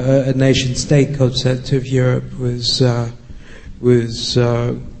show a nation-state concept of Europe was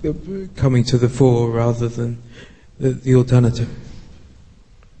coming to the fore rather than the alternative.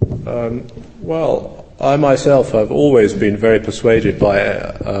 Well, I myself have always been very persuaded by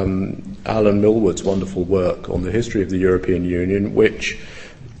Alan Millward's wonderful work on the history of the European Union, which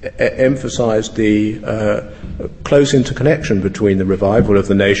emphasized the close interconnection between the revival of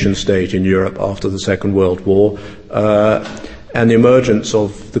the nation-state in Europe after the Second World War and the emergence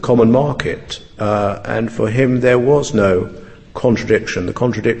of the common market. And for him, there was no contradiction. The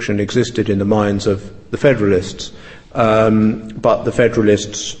contradiction existed in the minds of the Federalists. But the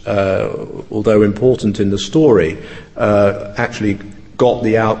Federalists, although important in the story, actually got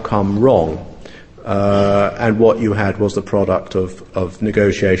the outcome wrong. And what you had was the product of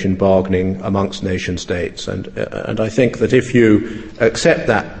negotiation, bargaining amongst nation states. And I think that if you accept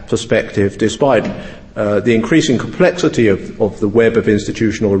that perspective, despite the increasing complexity of the web of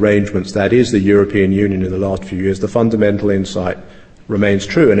institutional arrangements that is the European Union in the last few years, the fundamental insight remains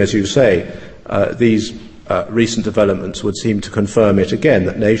true. And as you say, these recent developments would seem to confirm it again,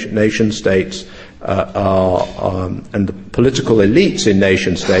 that nation states and the political elites in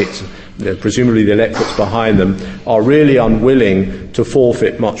nation states, presumably the electorates behind them, are really unwilling to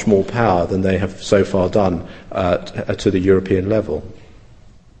forfeit much more power than they have so far done to the European level.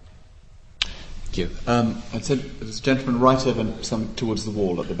 Thank you. I'd say there's a gentleman right over towards the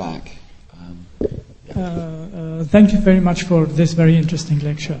wall at the back. Thank you very much for this very interesting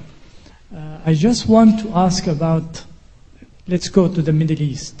lecture. I just want to ask about, let's go to the Middle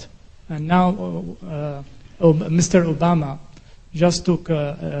East. And now Mr. Obama just took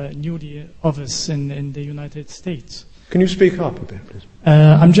newly office in the United States. Can you speak up a bit, please?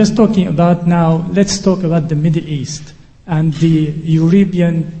 I'm just talking about now, let's talk about the Middle East and the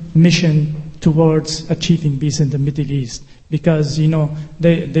European mission towards achieving peace in the Middle East. Because, you know,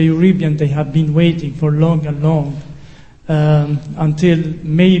 the Europeans, they have been waiting for long and long until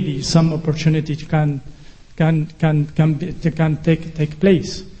maybe some opportunity can take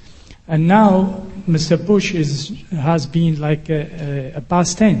place. And now Mr. Bush has been like a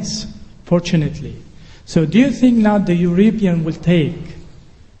past tense, fortunately. So do you think now the European will take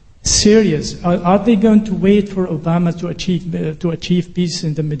serious? Are they going to wait for Obama to achieve peace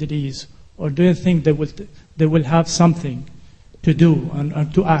in the Middle East, or do you think they will have something to do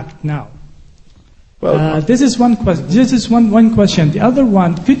and to act now? Well, this is one question. This is one question. The other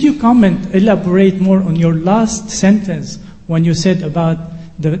one, could you elaborate more on your last sentence when you said about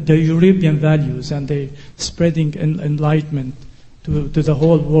the European values and the spreading enlightenment to the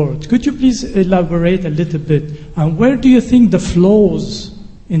whole world? Could you please elaborate a little bit? And where do you think the flaws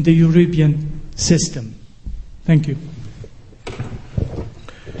in the European system? Thank you.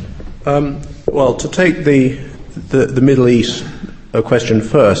 Well, to take the Middle East question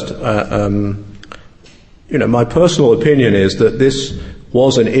first, my personal opinion is that this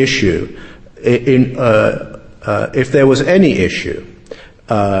was an issue, if there was any issue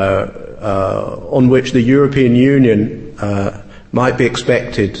on which the European Union might be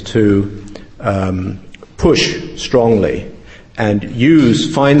expected to push strongly and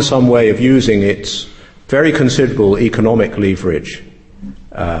find some way of using its very considerable economic leverage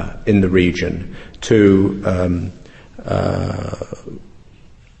in the region to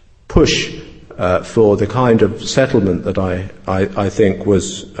push for the kind of settlement that I think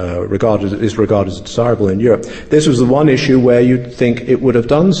is regarded as desirable in Europe. This was the one issue where you'd think it would have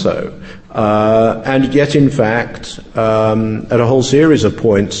done so. And yet, in fact, at a whole series of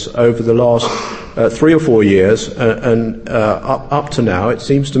points over the last 3 or 4 years and up to now, it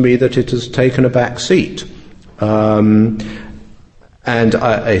seems to me that it has taken a back seat. And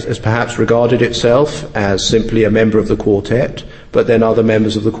it has perhaps regarded itself as simply a member of the quartet, but then other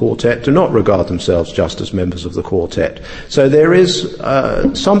members of the quartet do not regard themselves just as members of the quartet. So there is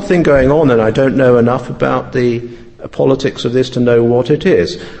something going on, and I don't know enough about the politics of this to know what it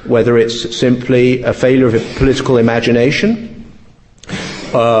is. Whether it's simply a failure of political imagination,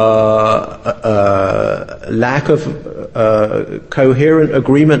 lack of coherent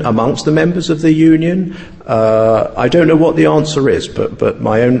agreement amongst the members of the Union. I don't know what the answer is, but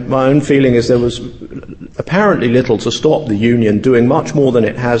my own feeling is there was apparently little to stop the Union doing much more than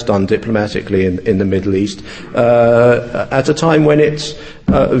it has done diplomatically in the Middle East at a time when its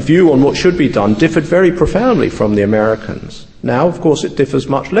view on what should be done differed very profoundly from the Americans. Now, of course, it differs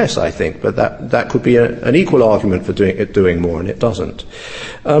much less, I think, but that could be an equal argument for doing more, and it doesn't.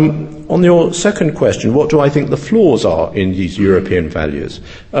 On your second question, what do I think the flaws are in these European values?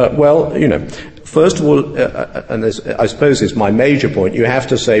 Well, first of all, and this, I suppose is my major point, you have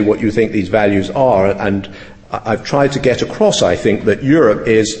to say what you think these values are, and I've tried to get across, I think, that Europe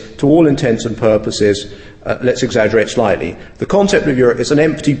is, to all intents and purposes, let's exaggerate slightly, the concept of Europe is an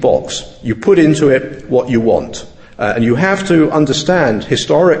empty box. You put into it what you want. And you have to understand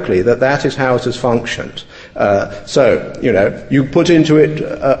historically that is how it has functioned. You put into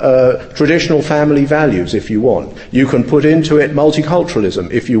it traditional family values if you want. You can put into it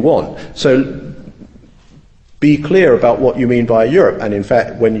multiculturalism if you want. So be clear about what you mean by Europe. And in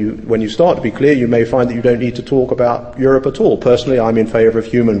fact, when you start to be clear, you may find that you don't need to talk about Europe at all. Personally, I'm in favour of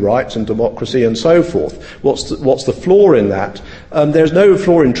human rights and democracy and so forth. What's the flaw in that? There's no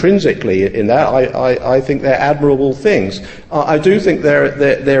flaw intrinsically in that. I think they're admirable things. I do think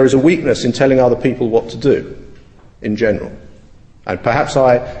there is a weakness in telling other people what to do, in general. And perhaps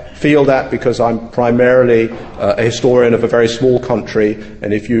I feel that because I'm primarily a historian of a very small country,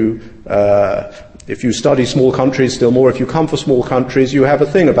 and if you study small countries, still more, if you come from small countries, you have a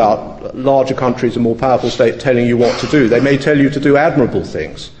thing about larger countries and more powerful states telling you what to do. They may tell you to do admirable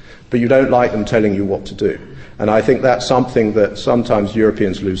things, but you don't like them telling you what to do. And I think that's something that sometimes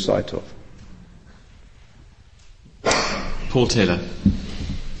Europeans lose sight of. Paul Taylor.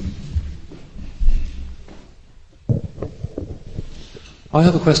 I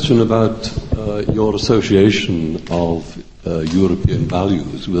have a question about your association of European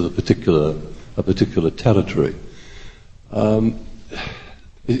values with a particular territory.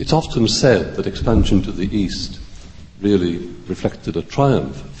 It's often said that expansion to the east really reflected a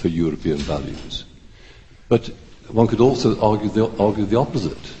triumph for European values. But one could also argue the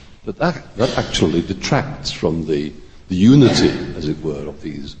opposite, that actually detracts from the unity, as it were, of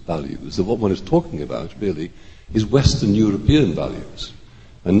these values. That what one is talking about really is Western European values.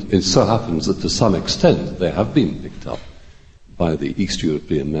 And it so happens that to some extent they have been picked up by the East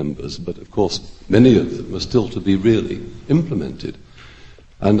European members, but of course many of them are still to be really implemented.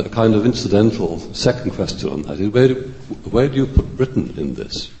 And a kind of incidental second question on that is, where do you put Britain in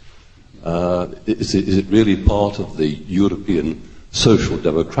this? Is it really part of the European social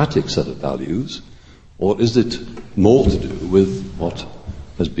democratic set of values, or is it more to do with what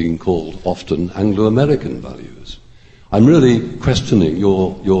has been called often Anglo-American values? I'm really questioning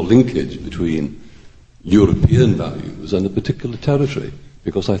your linkage between European values and a particular territory,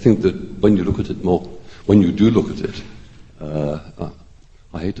 because I think that when you look at it when you do look at it,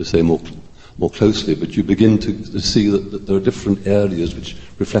 I hate to say more closely, but you begin to see that there are different areas which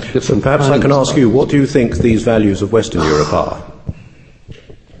reflect different. So perhaps I can ask you, what do you think these values of Western Europe are?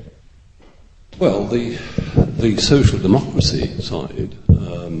 Well, the social democracy side,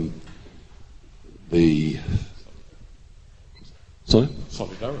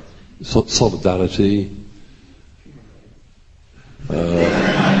 solidarity.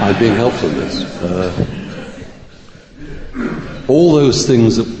 I'm being helpful in this. All those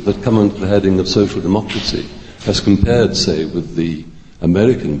things that come under the heading of social democracy, as compared, say, with the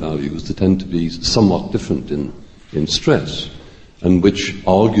American values, that tend to be somewhat different in stress. and which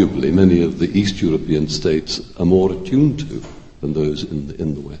arguably many of the East European states are more attuned to than those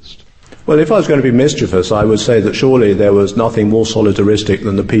in the West. Well, if I was going to be mischievous, I would say that surely there was nothing more solidaristic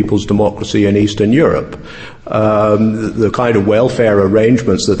than the people's democracy in Eastern Europe. The kind of welfare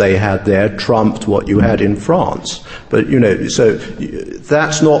arrangements that they had there trumped what you had in France. But, so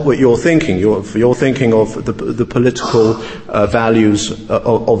that's not what you're thinking. You're thinking of the political values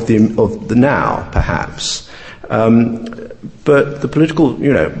of the now, perhaps. But the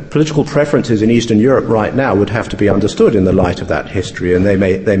political preferences in Eastern Europe right now would have to be understood in the light of that history, and they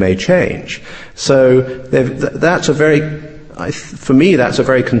may change. So for me, that's a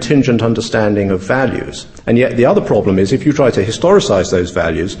very contingent understanding of values. And yet the other problem is if you try to historicize those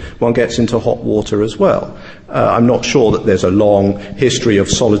values, one gets into hot water as well. I'm not sure that there's a long history of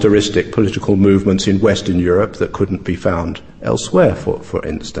solidaristic political movements in Western Europe that couldn't be found elsewhere, for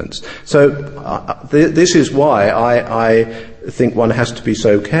instance. So this is why I think one has to be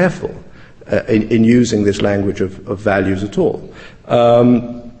so careful in using this language of values at all.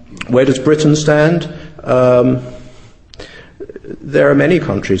 Where does Britain stand? There are many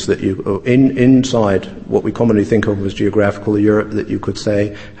countries that inside what we commonly think of as geographical Europe that you could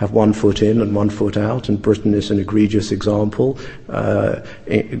say have one foot in and one foot out, and Britain is an egregious example.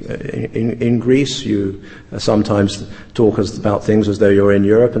 In Greece, you sometimes talk about things as though you're in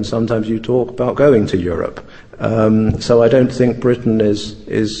Europe, and sometimes you talk about going to Europe. So I don't think Britain is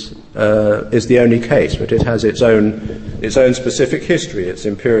the only case, but it has its own specific history, its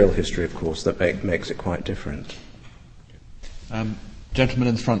imperial history, of course, that makes it quite different. Gentleman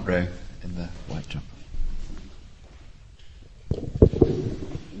in the front row in the white jumper.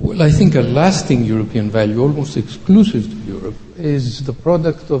 Well, I think a lasting European value, almost exclusive to Europe, is the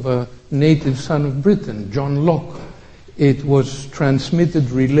product of a native son of Britain, John Locke. It was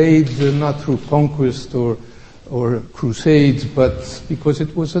transmitted, relayed, not through conquest or crusades, but because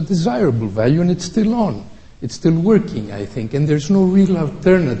it was a desirable value, and it's still on. It's still working, I think, and there's no real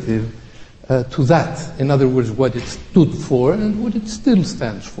alternative to that. In other words, what it stood for and what it still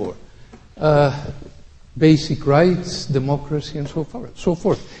stands for. Basic rights, democracy, and so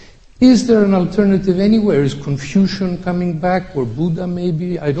forth. Is there an alternative anywhere? Is Confucian coming back, or Buddha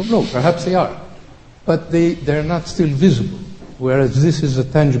maybe? I don't know. Perhaps they are. But they're not still visible, whereas this is a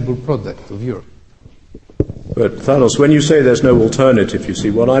tangible product of Europe. But Thanos, when you say there's no alternative, you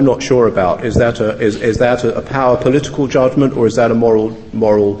see, what I'm not sure about is that a power political judgment, or is that a moral?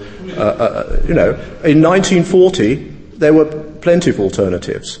 In 1940 there were plenty of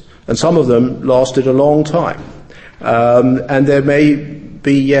alternatives, and some of them lasted a long time, and there may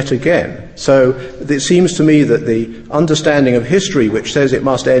be yet again. So it seems to me that the understanding of history, which says it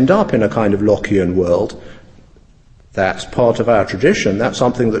must end up in a kind of Lockean world, that's part of our tradition. That's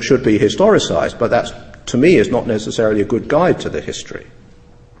something that should be historicized, but that's, to me, is not necessarily a good guide to the history.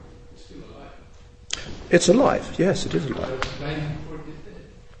 It's alive. Yes, it is alive.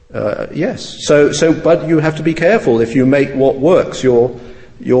 Yes. So, but you have to be careful if you make what works your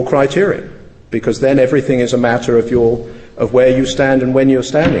criterion, because then everything is a matter of where you stand and when you're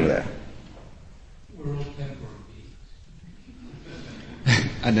standing there.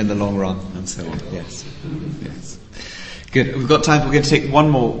 And in the long run, and so on. Yes. Yes. Good. We've got time. We're going to take one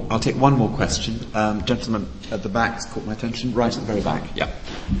more. I'll take one more question. Gentleman at the back has caught my attention. Right at the very back. Yeah.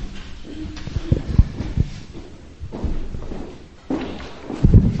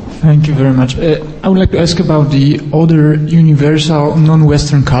 Thank you very much. I would like to ask about the other universal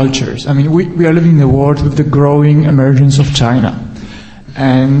non-Western cultures. I mean, we are living in a world with the growing emergence of China.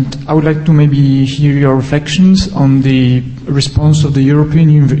 And I would like to maybe hear your reflections on the response of the European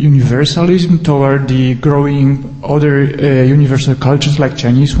universalism toward the growing other universal cultures like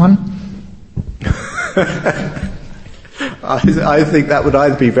Chinese one. I think that would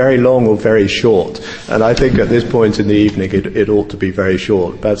either be very long or very short. And I think at this point in the evening it ought to be very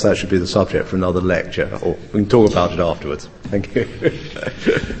short. Perhaps that should be the subject for another lecture, or we can talk about it afterwards. Thank you.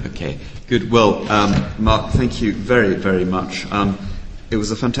 Okay, good. Well, Mark, thank you very, very much. It was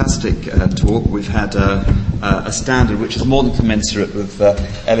a fantastic talk. We've had a standard which is more than commensurate with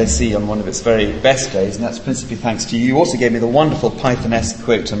LSE on one of its very best days, and that's principally thanks to you. You also gave me the wonderful Python-esque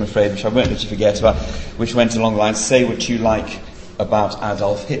quote, I'm afraid, which I won't let you forget about, which went along the lines, say what you like about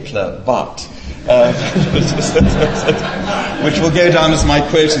Adolf Hitler, but... which will go down as my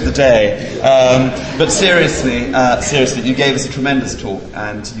quote of the day. But seriously, you gave us a tremendous talk,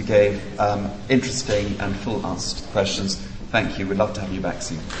 and you gave interesting and full answers to questions. Thank you. We'd love to have you back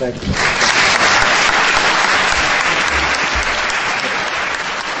soon. Thank you.